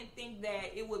I didn't think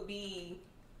that it would be,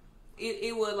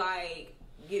 it would like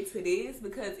get to this,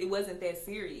 because it wasn't that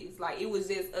serious. Like, it was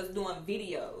just us doing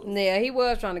videos. Yeah, he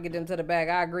was trying to get them to the bag.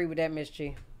 I agree with that, Miss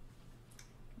G.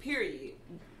 Period.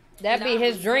 That'd be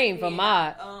his dream for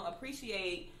Mod.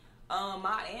 Appreciate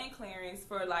Mod and Clarence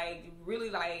for like really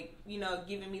like, you know,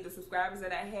 giving me the subscribers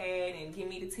that I had and giving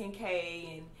me the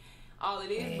 10K and all of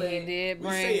this. But he did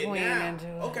bring Queen into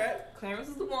it. Okay. Clarence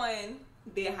was the one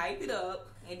that hyped it up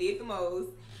and did the most,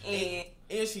 and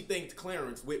she thanked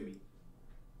Clarence with me.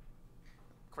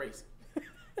 Crazy.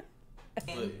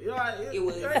 And it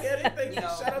was,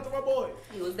 shout out to my boy.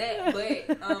 It was that, but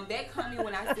that comment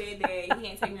when I said that he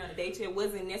ain't taking me on a date yet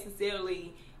wasn't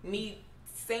necessarily me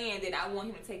saying that I want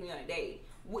him to take me on a date.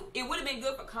 It would have been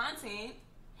good for content.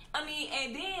 I mean,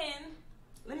 and then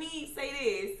let me say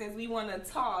this, since we want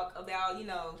to talk about, you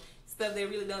know, stuff that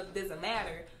really doesn't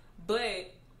matter,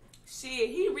 but shit,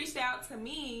 he reached out to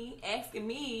me asking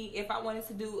me if I wanted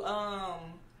to do a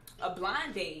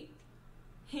blind date.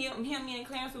 Him, me, and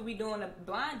Clarence will be doing a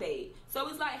blind date. So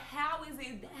it's like, how is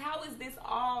this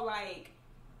all like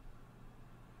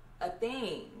a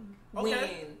thing when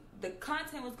the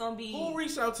content was gonna be? Who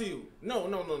reached out to you? No.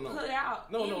 Put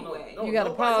out. No. You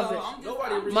gotta pause it.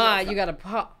 Nobody reached Ma, out. You gotta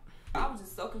pause. I was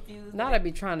just so confused. Now I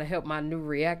be trying to help my new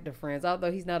reactor friends.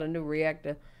 Although he's not a new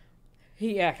reactor,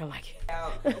 he acting like it.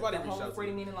 Nobody reached out to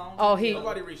you.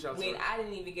 Nobody reached out to you. When I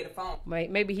didn't even get a phone.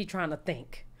 Maybe he trying to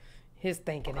think. His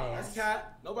thinking ass. That's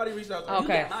cat. Nobody reached out to you.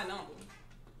 Okay. You got my number.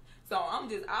 So I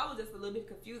was just a little bit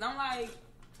confused. I'm like,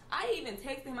 I even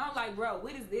texted him. I was like, bro,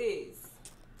 what is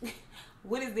this?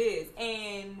 What is this?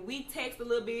 And we text a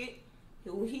little bit.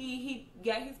 He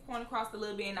got his point across a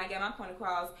little bit, and I got my point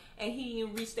across, and he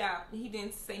reached out. He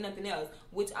didn't say nothing else,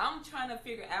 which I'm trying to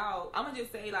figure out. I'm gonna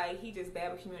just say like he just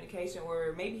bad with communication,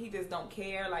 or maybe he just don't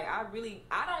care. Like I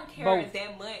don't care both.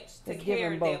 That much to It's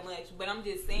care both. that much. But I'm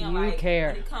just saying, you like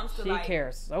care. When it comes to she like,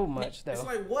 cares so much though. It's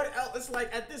like what else? It's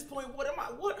like at this point, what am I?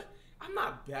 What? I'm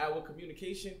not bad with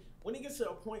communication. When it gets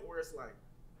to a point where it's like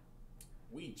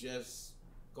we just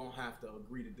gonna have to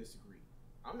agree to disagree.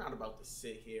 I'm not about to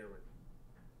sit here and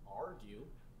argue.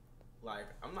 Like,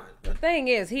 I'm not. The thing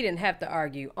is, he didn't have to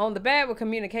argue. On the bad with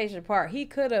communication part, he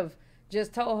could have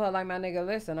just told her, like, my nigga,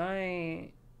 listen,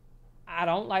 I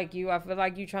don't like you. I feel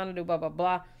like you trying to do blah, blah,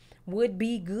 blah. Would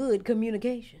be good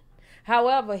communication.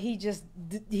 However, he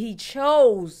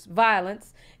chose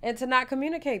violence and to not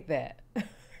communicate that.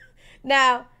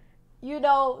 Now, you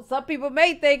know, some people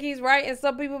may think he's right and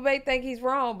some people may think he's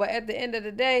wrong. But at the end of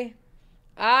the day,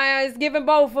 it's giving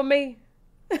both for me.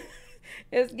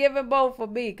 It's giving both for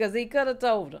me because he could have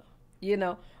told her, you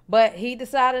know. But he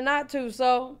decided not to,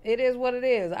 so it is what it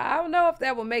is. I don't know if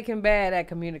that would make him bad at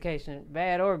communication,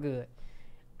 bad or good.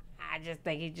 I just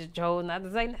think he just chose not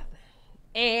to say nothing.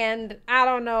 And I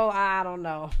don't know.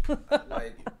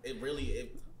 Like, it really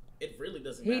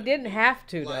doesn't matter. He didn't have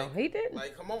to, like, though. He didn't.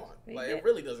 Like, come on. It It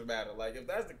really doesn't matter. Like, if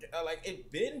that's the like,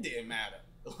 it didn't matter.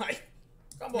 Like,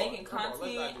 come on. Making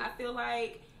content, I feel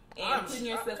like, and putting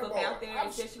yourself out there,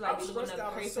 especially like with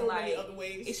another person, like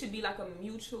it should be like a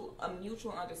mutual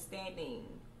understanding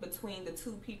between the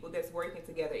two people that's working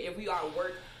together. If we are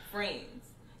work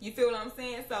friends, you feel what I'm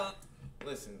saying? So,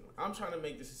 listen, I'm trying to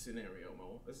make this a scenario,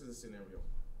 Mo. This is a scenario.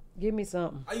 Give me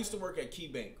something. I used to work at Key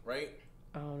Bank, right?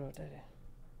 I don't know what that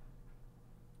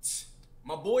is.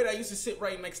 My boy that used to sit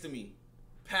right next to me,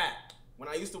 Pat. When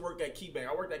I used to work at Key Bank,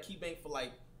 I worked at Key Bank for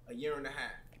like a year and a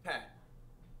half. Pat.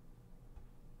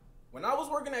 When I was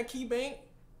working at Key Bank,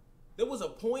 there was a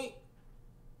point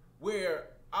where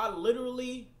I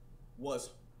literally was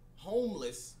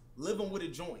homeless, living with a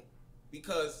joint,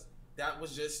 because that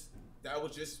was just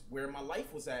where my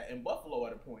life was at in Buffalo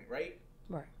at a point, right?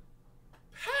 Right.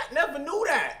 Pat never knew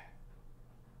that.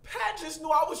 Pat just knew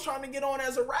I was trying to get on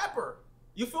as a rapper.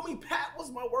 You feel me? Pat was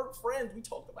my work friend. We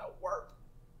talked about work.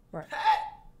 Right. Pat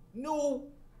knew,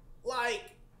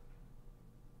 like,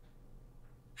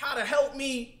 how to help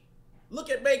me look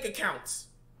at bank accounts.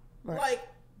 Right. Like,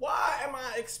 why am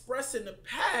I expressing to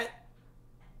Pat?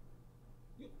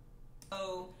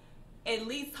 Oh, at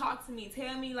least talk to me.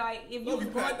 Tell me, like, if you was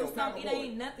going through something, it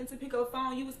ain't nothing to pick up a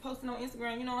phone. You was posting on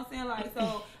Instagram, you know what I'm saying? Like,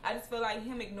 so I just feel like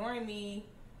him ignoring me,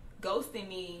 ghosting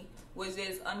me, was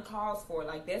just uncalled for.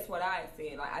 Like, that's what I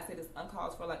said. Like, I said it's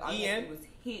uncalled for. Like, all you had to do was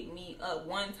hit me up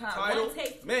one time. Title, one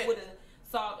text would have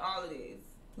solved all of this.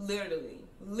 Literally.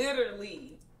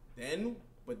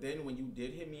 But then when you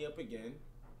did hit me up again,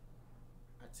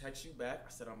 I text you back. I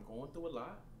said, I'm going through a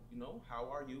lot. You know, how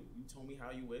are you? You told me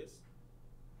how you is.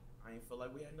 I ain't feel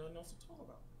like we had nothing else to talk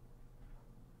about.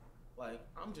 Like,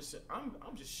 I'm just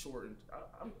short. And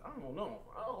I don't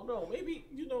know. Maybe,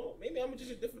 you know, maybe I'm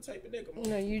just a different type of nigga.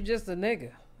 No, you just a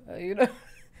nigga. You know,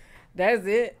 that's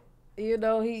it. You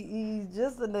know, he's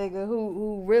just a nigga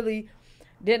who really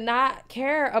did not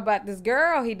care about this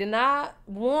girl. He did not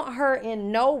want her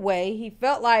in no way. He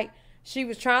felt like she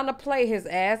was trying to play his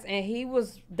ass, and he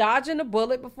was dodging a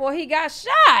bullet before he got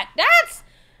shot. That's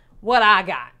what I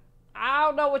got. I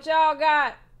don't know what y'all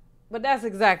got, but that's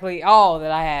exactly all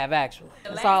that I have, actually.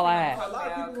 That's all I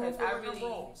have. Because I really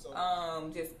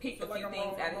just picked a few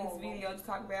things out of his video to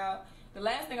talk about. The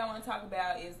last thing I want to talk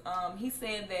about is he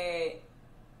said that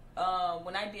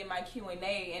when I did my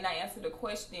Q&A and I answered a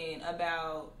question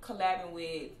about collabing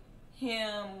with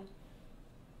him,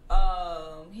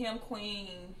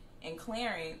 Queen, and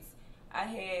Clarence, I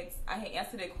had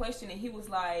answered that question and he was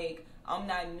like, I'm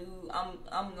not new.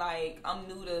 I'm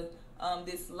new to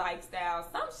this lifestyle.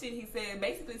 Some shit he said,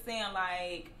 basically saying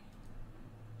like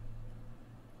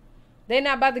they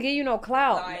not about to give you no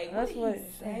clout. Like, that's what he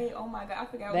said. Oh my God, I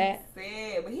forgot what he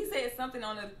said. But he said something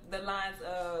on the lines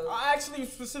of. I actually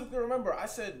specifically remember. I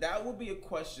said that would be a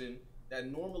question that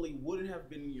normally wouldn't have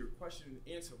been in your question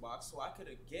and answer box, so I could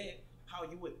get how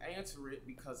you would answer it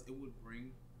because it would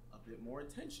bring a bit more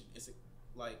attention. It's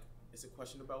a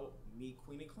question about me,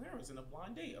 Queen, and Clarence in a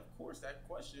blind date. Of course, that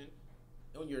question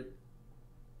on your.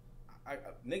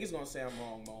 Niggas gonna say I'm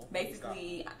wrong, Mo.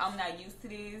 Basically, I'm not used to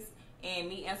this, and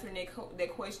me answering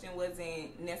that question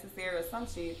wasn't necessary or some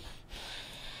shit.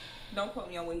 Don't quote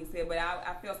me on what he said, but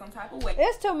I feel some type of way.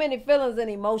 There's too many feelings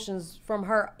and emotions from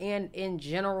her and in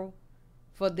general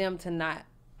for them to not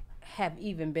have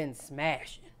even been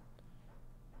smashing.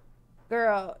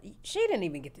 Girl, she didn't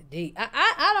even get the D.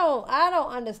 I don't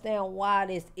understand why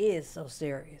this is so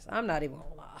serious. I'm not even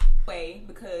gonna lie.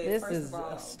 Because this first is of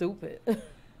all, stupid.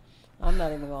 I'm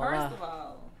not even gonna lie. First of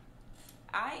all,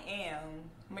 I am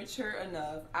mature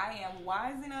enough. I am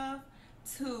wise enough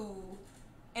to,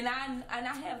 and I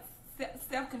have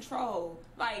self-control.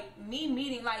 Like me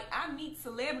meeting, like I meet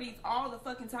celebrities all the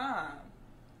fucking time.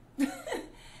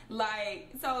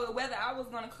 Like, so whether I was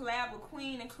gonna collab with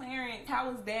Queen and Clarence,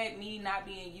 how was that me not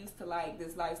being used to like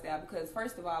this lifestyle? Because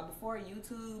first of all, before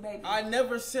YouTube, baby, I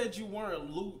never said you weren't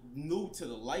new to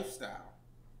the lifestyle.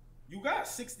 You got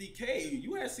 60K.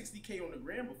 You had 60K on the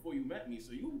gram before you met me,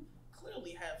 so you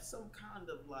clearly have some kind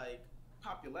of like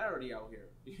popularity out here.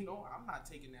 You know, I'm not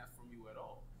taking that from you at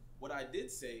all. What I did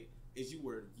say is you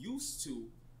were used to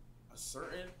a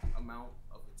certain amount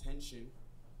of attention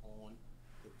on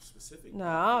the specific.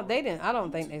 No, they didn't. I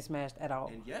don't think they smashed at all.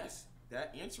 And yes,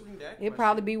 that answering that it'd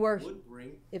probably be worse would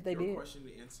bring if they your did. question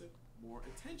to answer more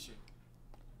attention.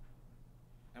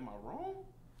 Am I wrong?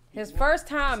 His first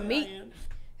time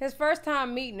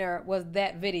meeting her was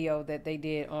that video that they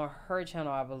did on her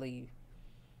channel, I believe.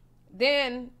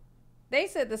 Then they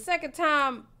said the second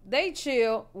time they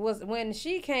chilled was when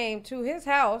she came to his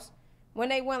house when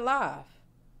they went live.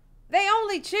 They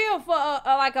only chilled for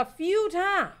like a few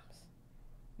times.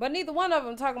 But neither one of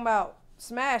them talking about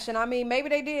smashing. I mean, maybe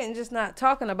they did and just not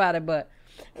talking about it. But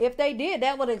if they did,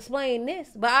 that would explain this.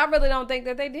 But I really don't think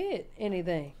that they did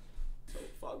anything.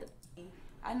 Fuck it.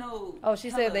 I know. Oh, she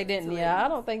said they didn't. Yeah, I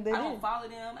don't think they did. I don't follow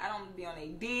them. I don't be on a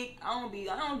dick. I don't do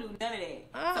none of that.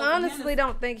 I honestly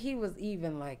don't think he was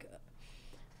even like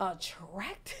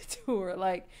attracted to her.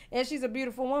 Like, and she's a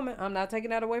beautiful woman. I'm not taking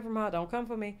that away from her. Don't come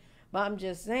for me. But I'm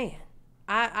just saying,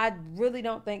 I really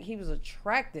don't think he was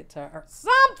attracted to her.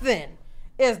 Something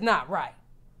is not right.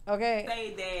 Okay.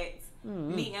 Say that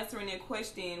me answering that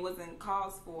question wasn't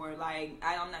cause for. Like,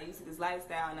 I'm not used to this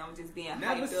lifestyle, and I'm just being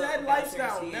never hyped said up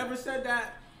lifestyle. Never said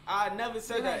that. I never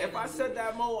said that. If I said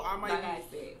that more, I might. Like I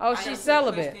said, oh, she's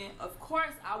celibate. Of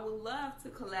course, I would love to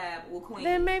collab with Queen.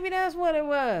 Then maybe that's what it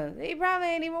was. He probably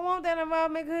ain't even want that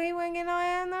involvement because he wasn't getting no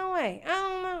ass no way. I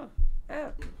don't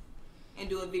know. And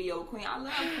do a video with Queen. I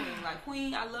love Queen. Like,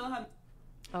 Queen, I love her.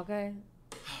 Okay.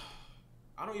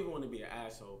 I don't even want to be an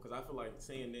asshole because I feel like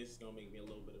saying this is going to make me a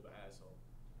little bit of an asshole.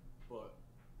 But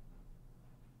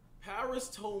Paris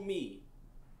told me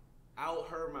out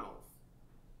her mouth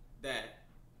that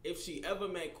if she ever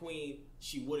met Queen,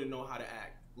 she wouldn't know how to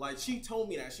act. Like, she told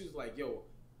me that. She was like, yo,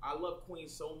 I love Queen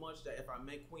so much that if I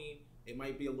met Queen, it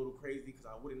might be a little crazy because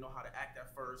I wouldn't know how to act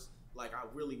at first. Like, I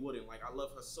really wouldn't. Like, I love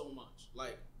her so much.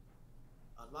 Like,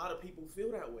 a lot of people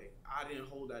feel that way. I didn't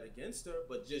hold that against her,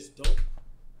 but just don't.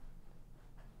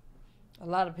 A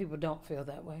lot of people don't feel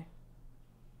that way.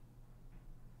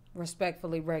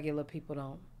 Respectfully, regular people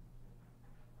don't.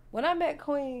 When I met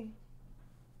Queen,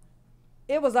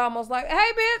 it was almost like,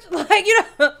 hey, bitch, like, you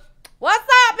know, what's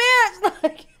up, bitch?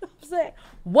 Like, you know what I'm saying?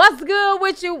 What's good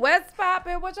with you? What's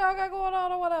poppin'? What y'all got going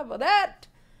on or whatever? That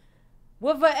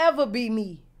will forever be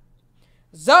me.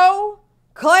 Zoe,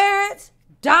 Clarence,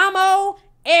 Damo,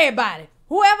 everybody.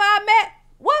 Whoever I met,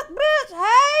 what, bitch?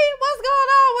 Hey, what's going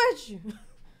on with you?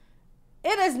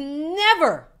 It is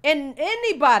never, and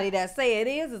anybody that say it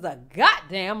is a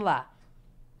goddamn lie.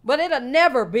 But it'll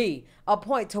never be a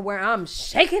point to where I'm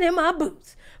shaking in my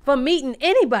boots for meeting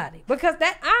anybody. Because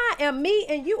that I am me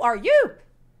and you are you.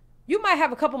 You might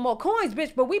have a couple more coins,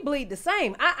 bitch, but we bleed the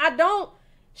same. I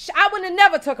wouldn't have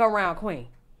never took her around Queen.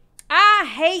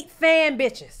 I hate fan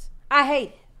bitches. I hate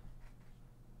it.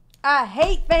 I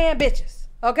hate fan bitches.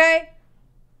 Okay?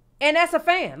 And that's a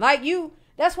fan. Like you,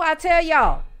 that's why I tell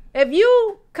y'all. If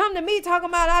you come to me talking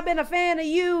about I've been a fan of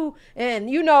you and,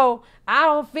 you know, I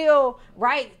don't feel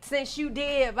right since you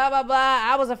did, blah, blah, blah.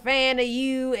 I was a fan of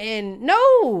you. And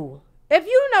no, if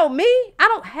you know me, I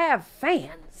don't have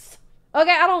fans.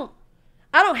 Okay, I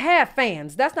don't have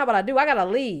fans. That's not what I do. I got a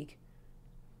league.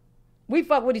 We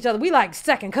fuck with each other. We like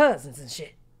second cousins and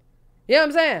shit. You know what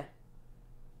I'm saying?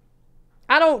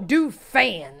 I don't do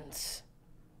fans.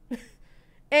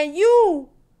 And you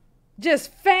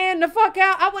just fan the fuck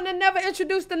out. I wouldn't have never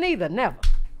introduced her neither. Never.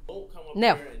 Don't come up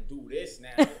Never. here and do this now.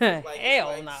 It's like,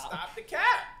 Hell no. Stop the cap.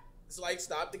 It's like,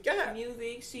 stop the cap.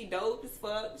 Music, she dope as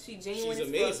fuck. She genuine She's as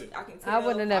amazing. fuck. I can tell. I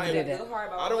wouldn't have never did that.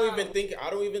 I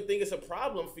don't even think it's a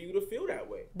problem for you to feel that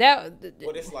way.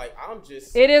 But it's like, I'm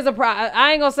just. It is a problem.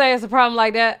 I ain't gonna say it's a problem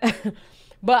like that.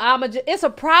 But it's a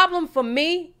problem for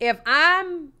me if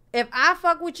I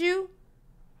fuck with you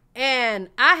and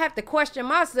I have to question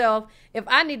myself if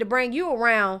I need to bring you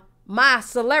around my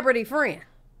celebrity friend.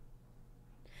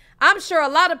 I'm sure a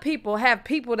lot of people have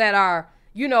people that are,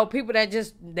 you know, people that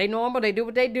just, they normal, they do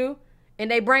what they do, and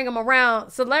they bring them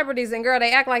around celebrities, and girl,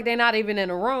 they act like they're not even in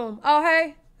the room. Oh,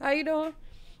 hey, how you doing?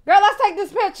 Girl, let's take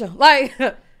this picture. Like,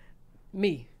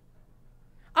 me.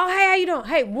 Oh, hey, how you doing?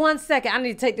 Hey, 1 second. I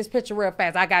need to take this picture real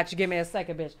fast. I got you. Give me a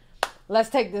second, bitch. Let's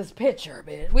take this picture,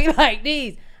 bitch. We like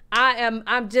these.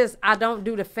 I don't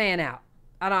do the fan out.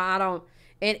 I don't.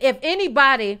 And if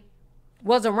anybody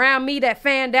was around me that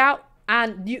fanned out,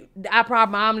 I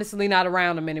probably honestly not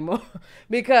around them anymore.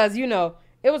 Because, you know,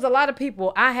 it was a lot of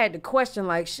people I had to question,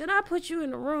 like, should I put you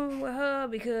in the room with her?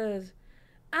 Because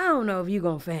I don't know if you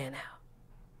gonna fan out.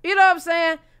 You know what I'm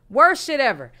saying? Worst shit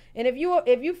ever. And if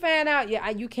you fan out, yeah,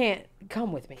 you can't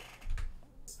come with me.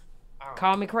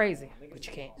 Call me crazy, but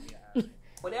you can't.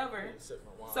 Whatever.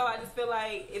 So I just feel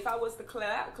like if I was to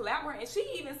collaborate, and she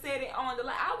even said it on the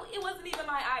line, it wasn't even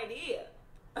my idea.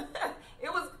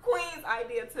 It was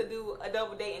do a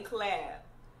double date and collab.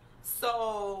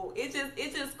 So it's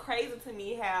just crazy to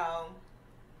me how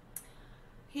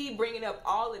he bringing up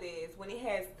all of this when it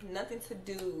has nothing to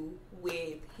do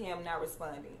with him not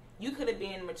responding. You could have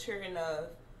been mature enough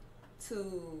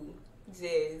to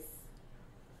just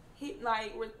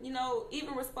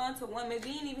even respond to one message.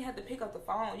 You didn't even have to pick up the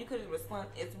phone. You could have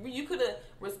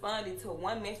responded to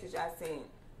one message I sent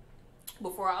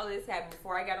before all this happened.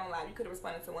 Before I got on live, you could have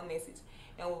responded to one message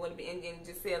and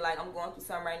just said like, I'm going through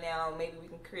something right now. Maybe we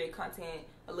can create content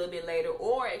a little bit later,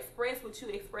 or express what you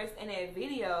expressed in that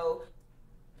video.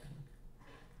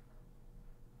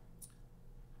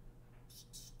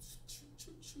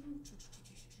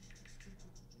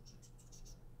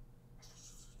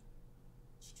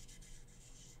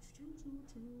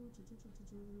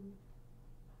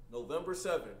 November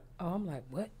 7th. Oh, I'm like,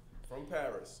 what? From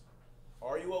Paris.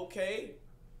 Are you okay?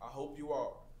 I hope you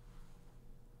are.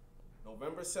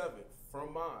 November 7th.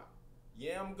 From mine.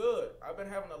 Yeah, I'm good. I've been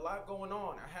having a lot going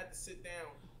on. I had to sit down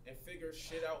and figure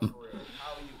shit out for real.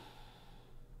 How are you?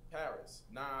 Paris.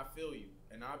 Nah, I feel you.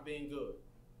 And I've been good.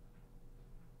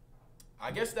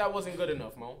 I guess that wasn't good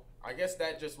enough, Mo. I guess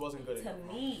that just wasn't good enough.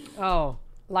 To me. Oh,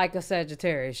 like a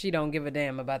Sagittarius, she don't give a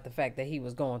damn about the fact that he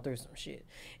was going through some shit.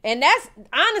 And that's,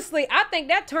 honestly, I think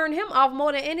that turned him off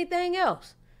more than anything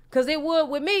else. Because it would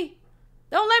with me.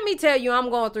 Don't let me tell you I'm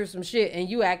going through some shit and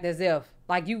you act as if,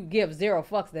 like, you give zero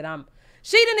fucks that I'm.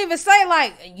 She didn't even say,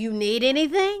 like, you need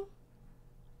anything?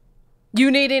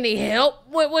 You need any help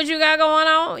with what you got going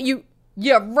on?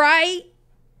 You're right?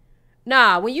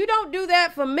 Nah, when you don't do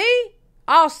that for me,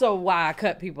 also why I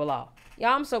cut people off.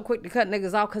 Y'all, I'm so quick to cut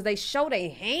niggas off because they show their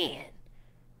hand.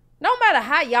 No matter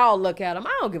how y'all look at them,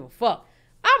 I don't give a fuck.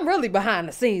 I'm really behind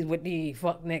the scenes with these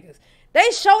fuck niggas.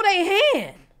 They show their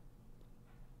hand.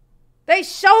 They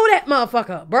show that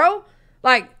motherfucker, bro.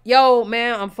 Like, yo,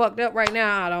 man, I'm fucked up right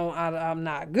now. I'm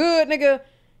not good, nigga.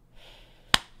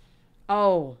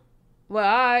 Oh, well,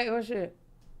 all right, well, shit.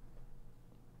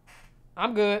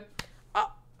 I'm good.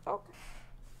 Oh, okay.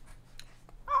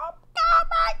 Oh, all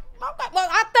right. Okay. Well,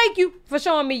 I thank you for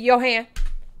showing me your hand.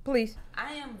 Please.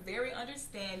 I am very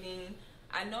understanding.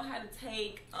 I know how to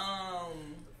take, I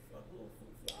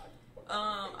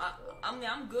mean,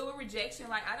 I'm good with rejection.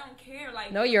 Like, I don't care.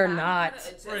 Like, no, you're not.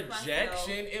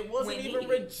 Rejection? It wasn't even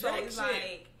rejection. So it's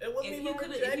like, it wasn't even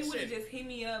rejection. If he would have just hit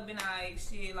me up and like,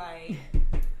 shit, like,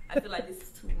 I feel like this is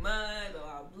too much,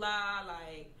 blah, blah,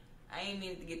 like, I ain't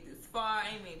mean to get this far. I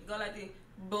ain't mean to go like this.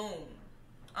 Boom.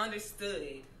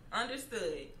 Understood. On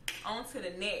to the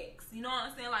next. You know what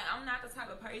I'm saying? Like, I'm not the type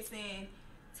of person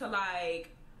to, like...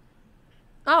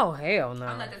 Oh, hell no.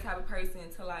 I'm not the type of person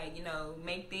to, like, you know,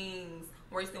 make things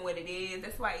worse than what it is.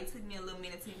 That's why it took me a little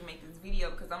minute to even make this video,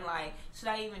 because I'm like, should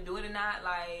I even do it or not?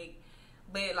 Like,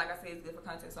 but like I said, it's good for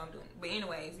content, so I'm doing it. But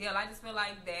anyways, yeah, I just feel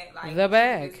like that. Like, the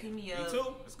bag. Just hit me up. Me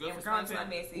too. It's good for content.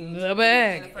 The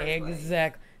bag.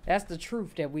 Exactly. That's the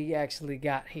truth that we actually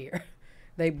got here.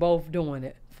 They both doing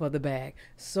it for the bag.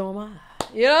 So am I.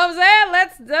 You know what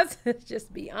I'm saying? Let's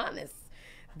just be honest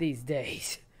these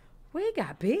days. We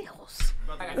got bills.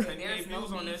 Like I said, there's no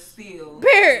beef still.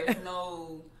 Period. There's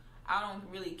no... I don't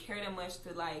really care that much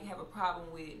to, like, have a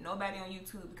problem with nobody on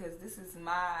YouTube, because this is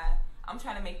my... I'm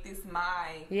trying to make this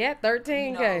my... Yeah, 13K.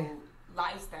 You know,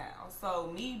 lifestyle.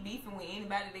 So, me beefing with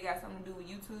anybody that got something to do with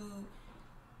YouTube,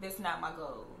 that's not my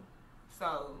goal.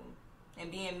 So... And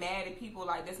being mad at people,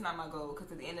 like, that's not my goal.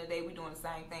 Because at the end of the day, we're doing the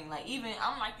same thing. Like, even,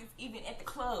 I'm like this even at the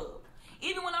club.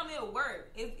 Even when I'm at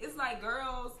work. It's like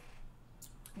girls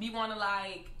be want to,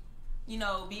 like, you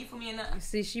know, beef for me. And you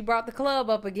see, she brought the club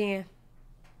up again.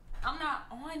 I'm not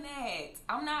on that.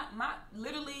 I'm not,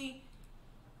 literally,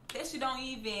 that shit don't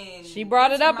even. She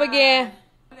brought it up again.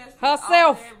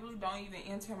 Herself. That really don't even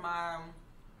enter my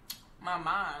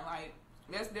mind. Like,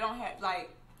 they don't have, like,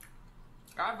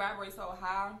 I vibrate so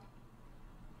high.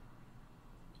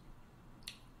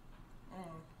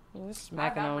 We're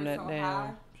smacking on that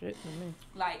damn shit to me.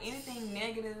 Like, anything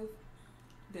negative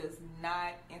does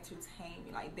not entertain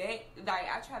me. Like, that, like,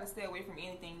 I try to stay away from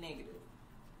anything negative.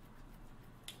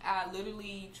 I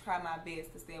literally try my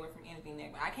best to stay away from anything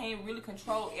negative. I can't really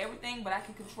control everything, but I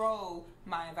can control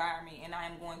my environment, and I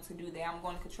am going to do that. I'm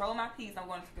going to control my peace. I'm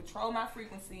going to control my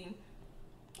frequency.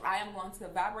 I am going to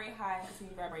vibrate high and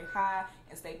continue to vibrate high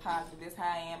and stay positive. That's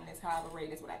how I am, and that's how I vibrate.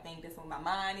 That's what I think. That's what my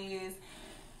mind is.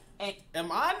 And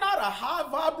am I not a high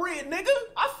vibrating nigga?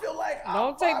 I feel like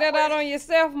don't take that out on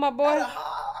yourself, my boy. At a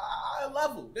high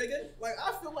level, nigga. Like,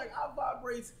 I feel like I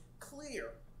vibrate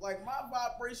clear. Like, my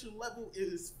vibration level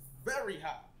is very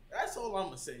high. That's all I'm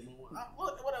gonna say.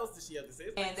 What else does she have to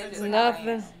say? And that is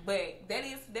nothing. But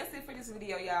that's it for this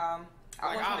video, y'all.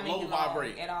 I low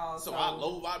vibrate at all. So I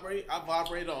low vibrate. I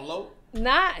vibrate on low.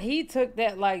 Nah, he took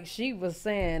that like she was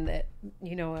saying that,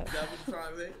 you know what? That's what you're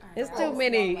trying to say? It's too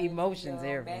many emotions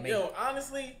here for me. Yo,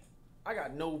 honestly, I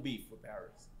got no beef with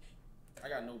Paris.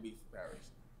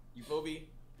 You feel me?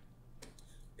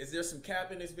 Is there some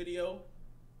cap in this video?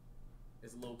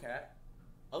 There's a little cap.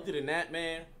 Other than that,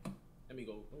 man, let me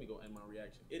go end my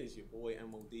reaction. It is your boy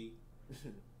MOD.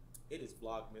 It is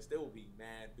Vlogmas. There will be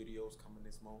mad videos coming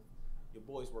this month. Your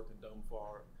boy's working dumb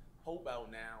hard. Hope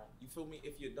out now. You feel me?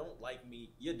 If you don't like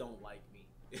me, you don't like me.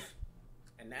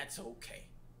 And that's okay.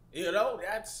 You know,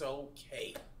 that's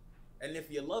okay. And if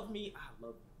you love me, I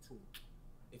love you too.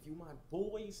 If you my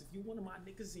boys, if you one of my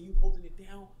niggas and you holding it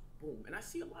down, boom. And I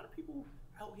see a lot of people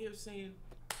out here saying,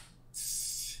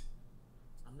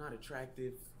 I'm not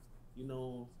attractive, you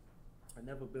know, I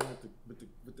never been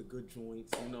with the good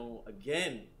joints, you know.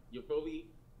 Again, you feel me?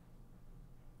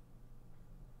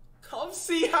 Come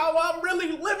see how I'm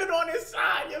really living on this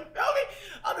side, you feel me?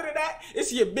 Other than that,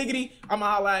 it's your biggity. I'ma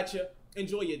holla at you.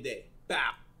 Enjoy your day.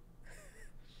 Bow.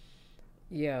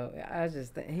 Yo, I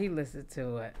just think he listened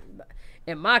to it.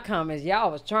 In my comments,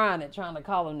 y'all was trying to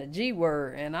call him the G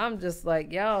word, and I'm just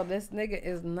like, y'all, this nigga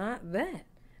is not that.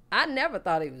 I never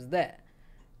thought he was that.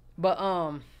 But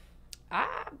I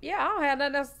don't have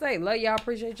nothing else to say. Love y'all,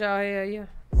 appreciate y'all. Hell yeah.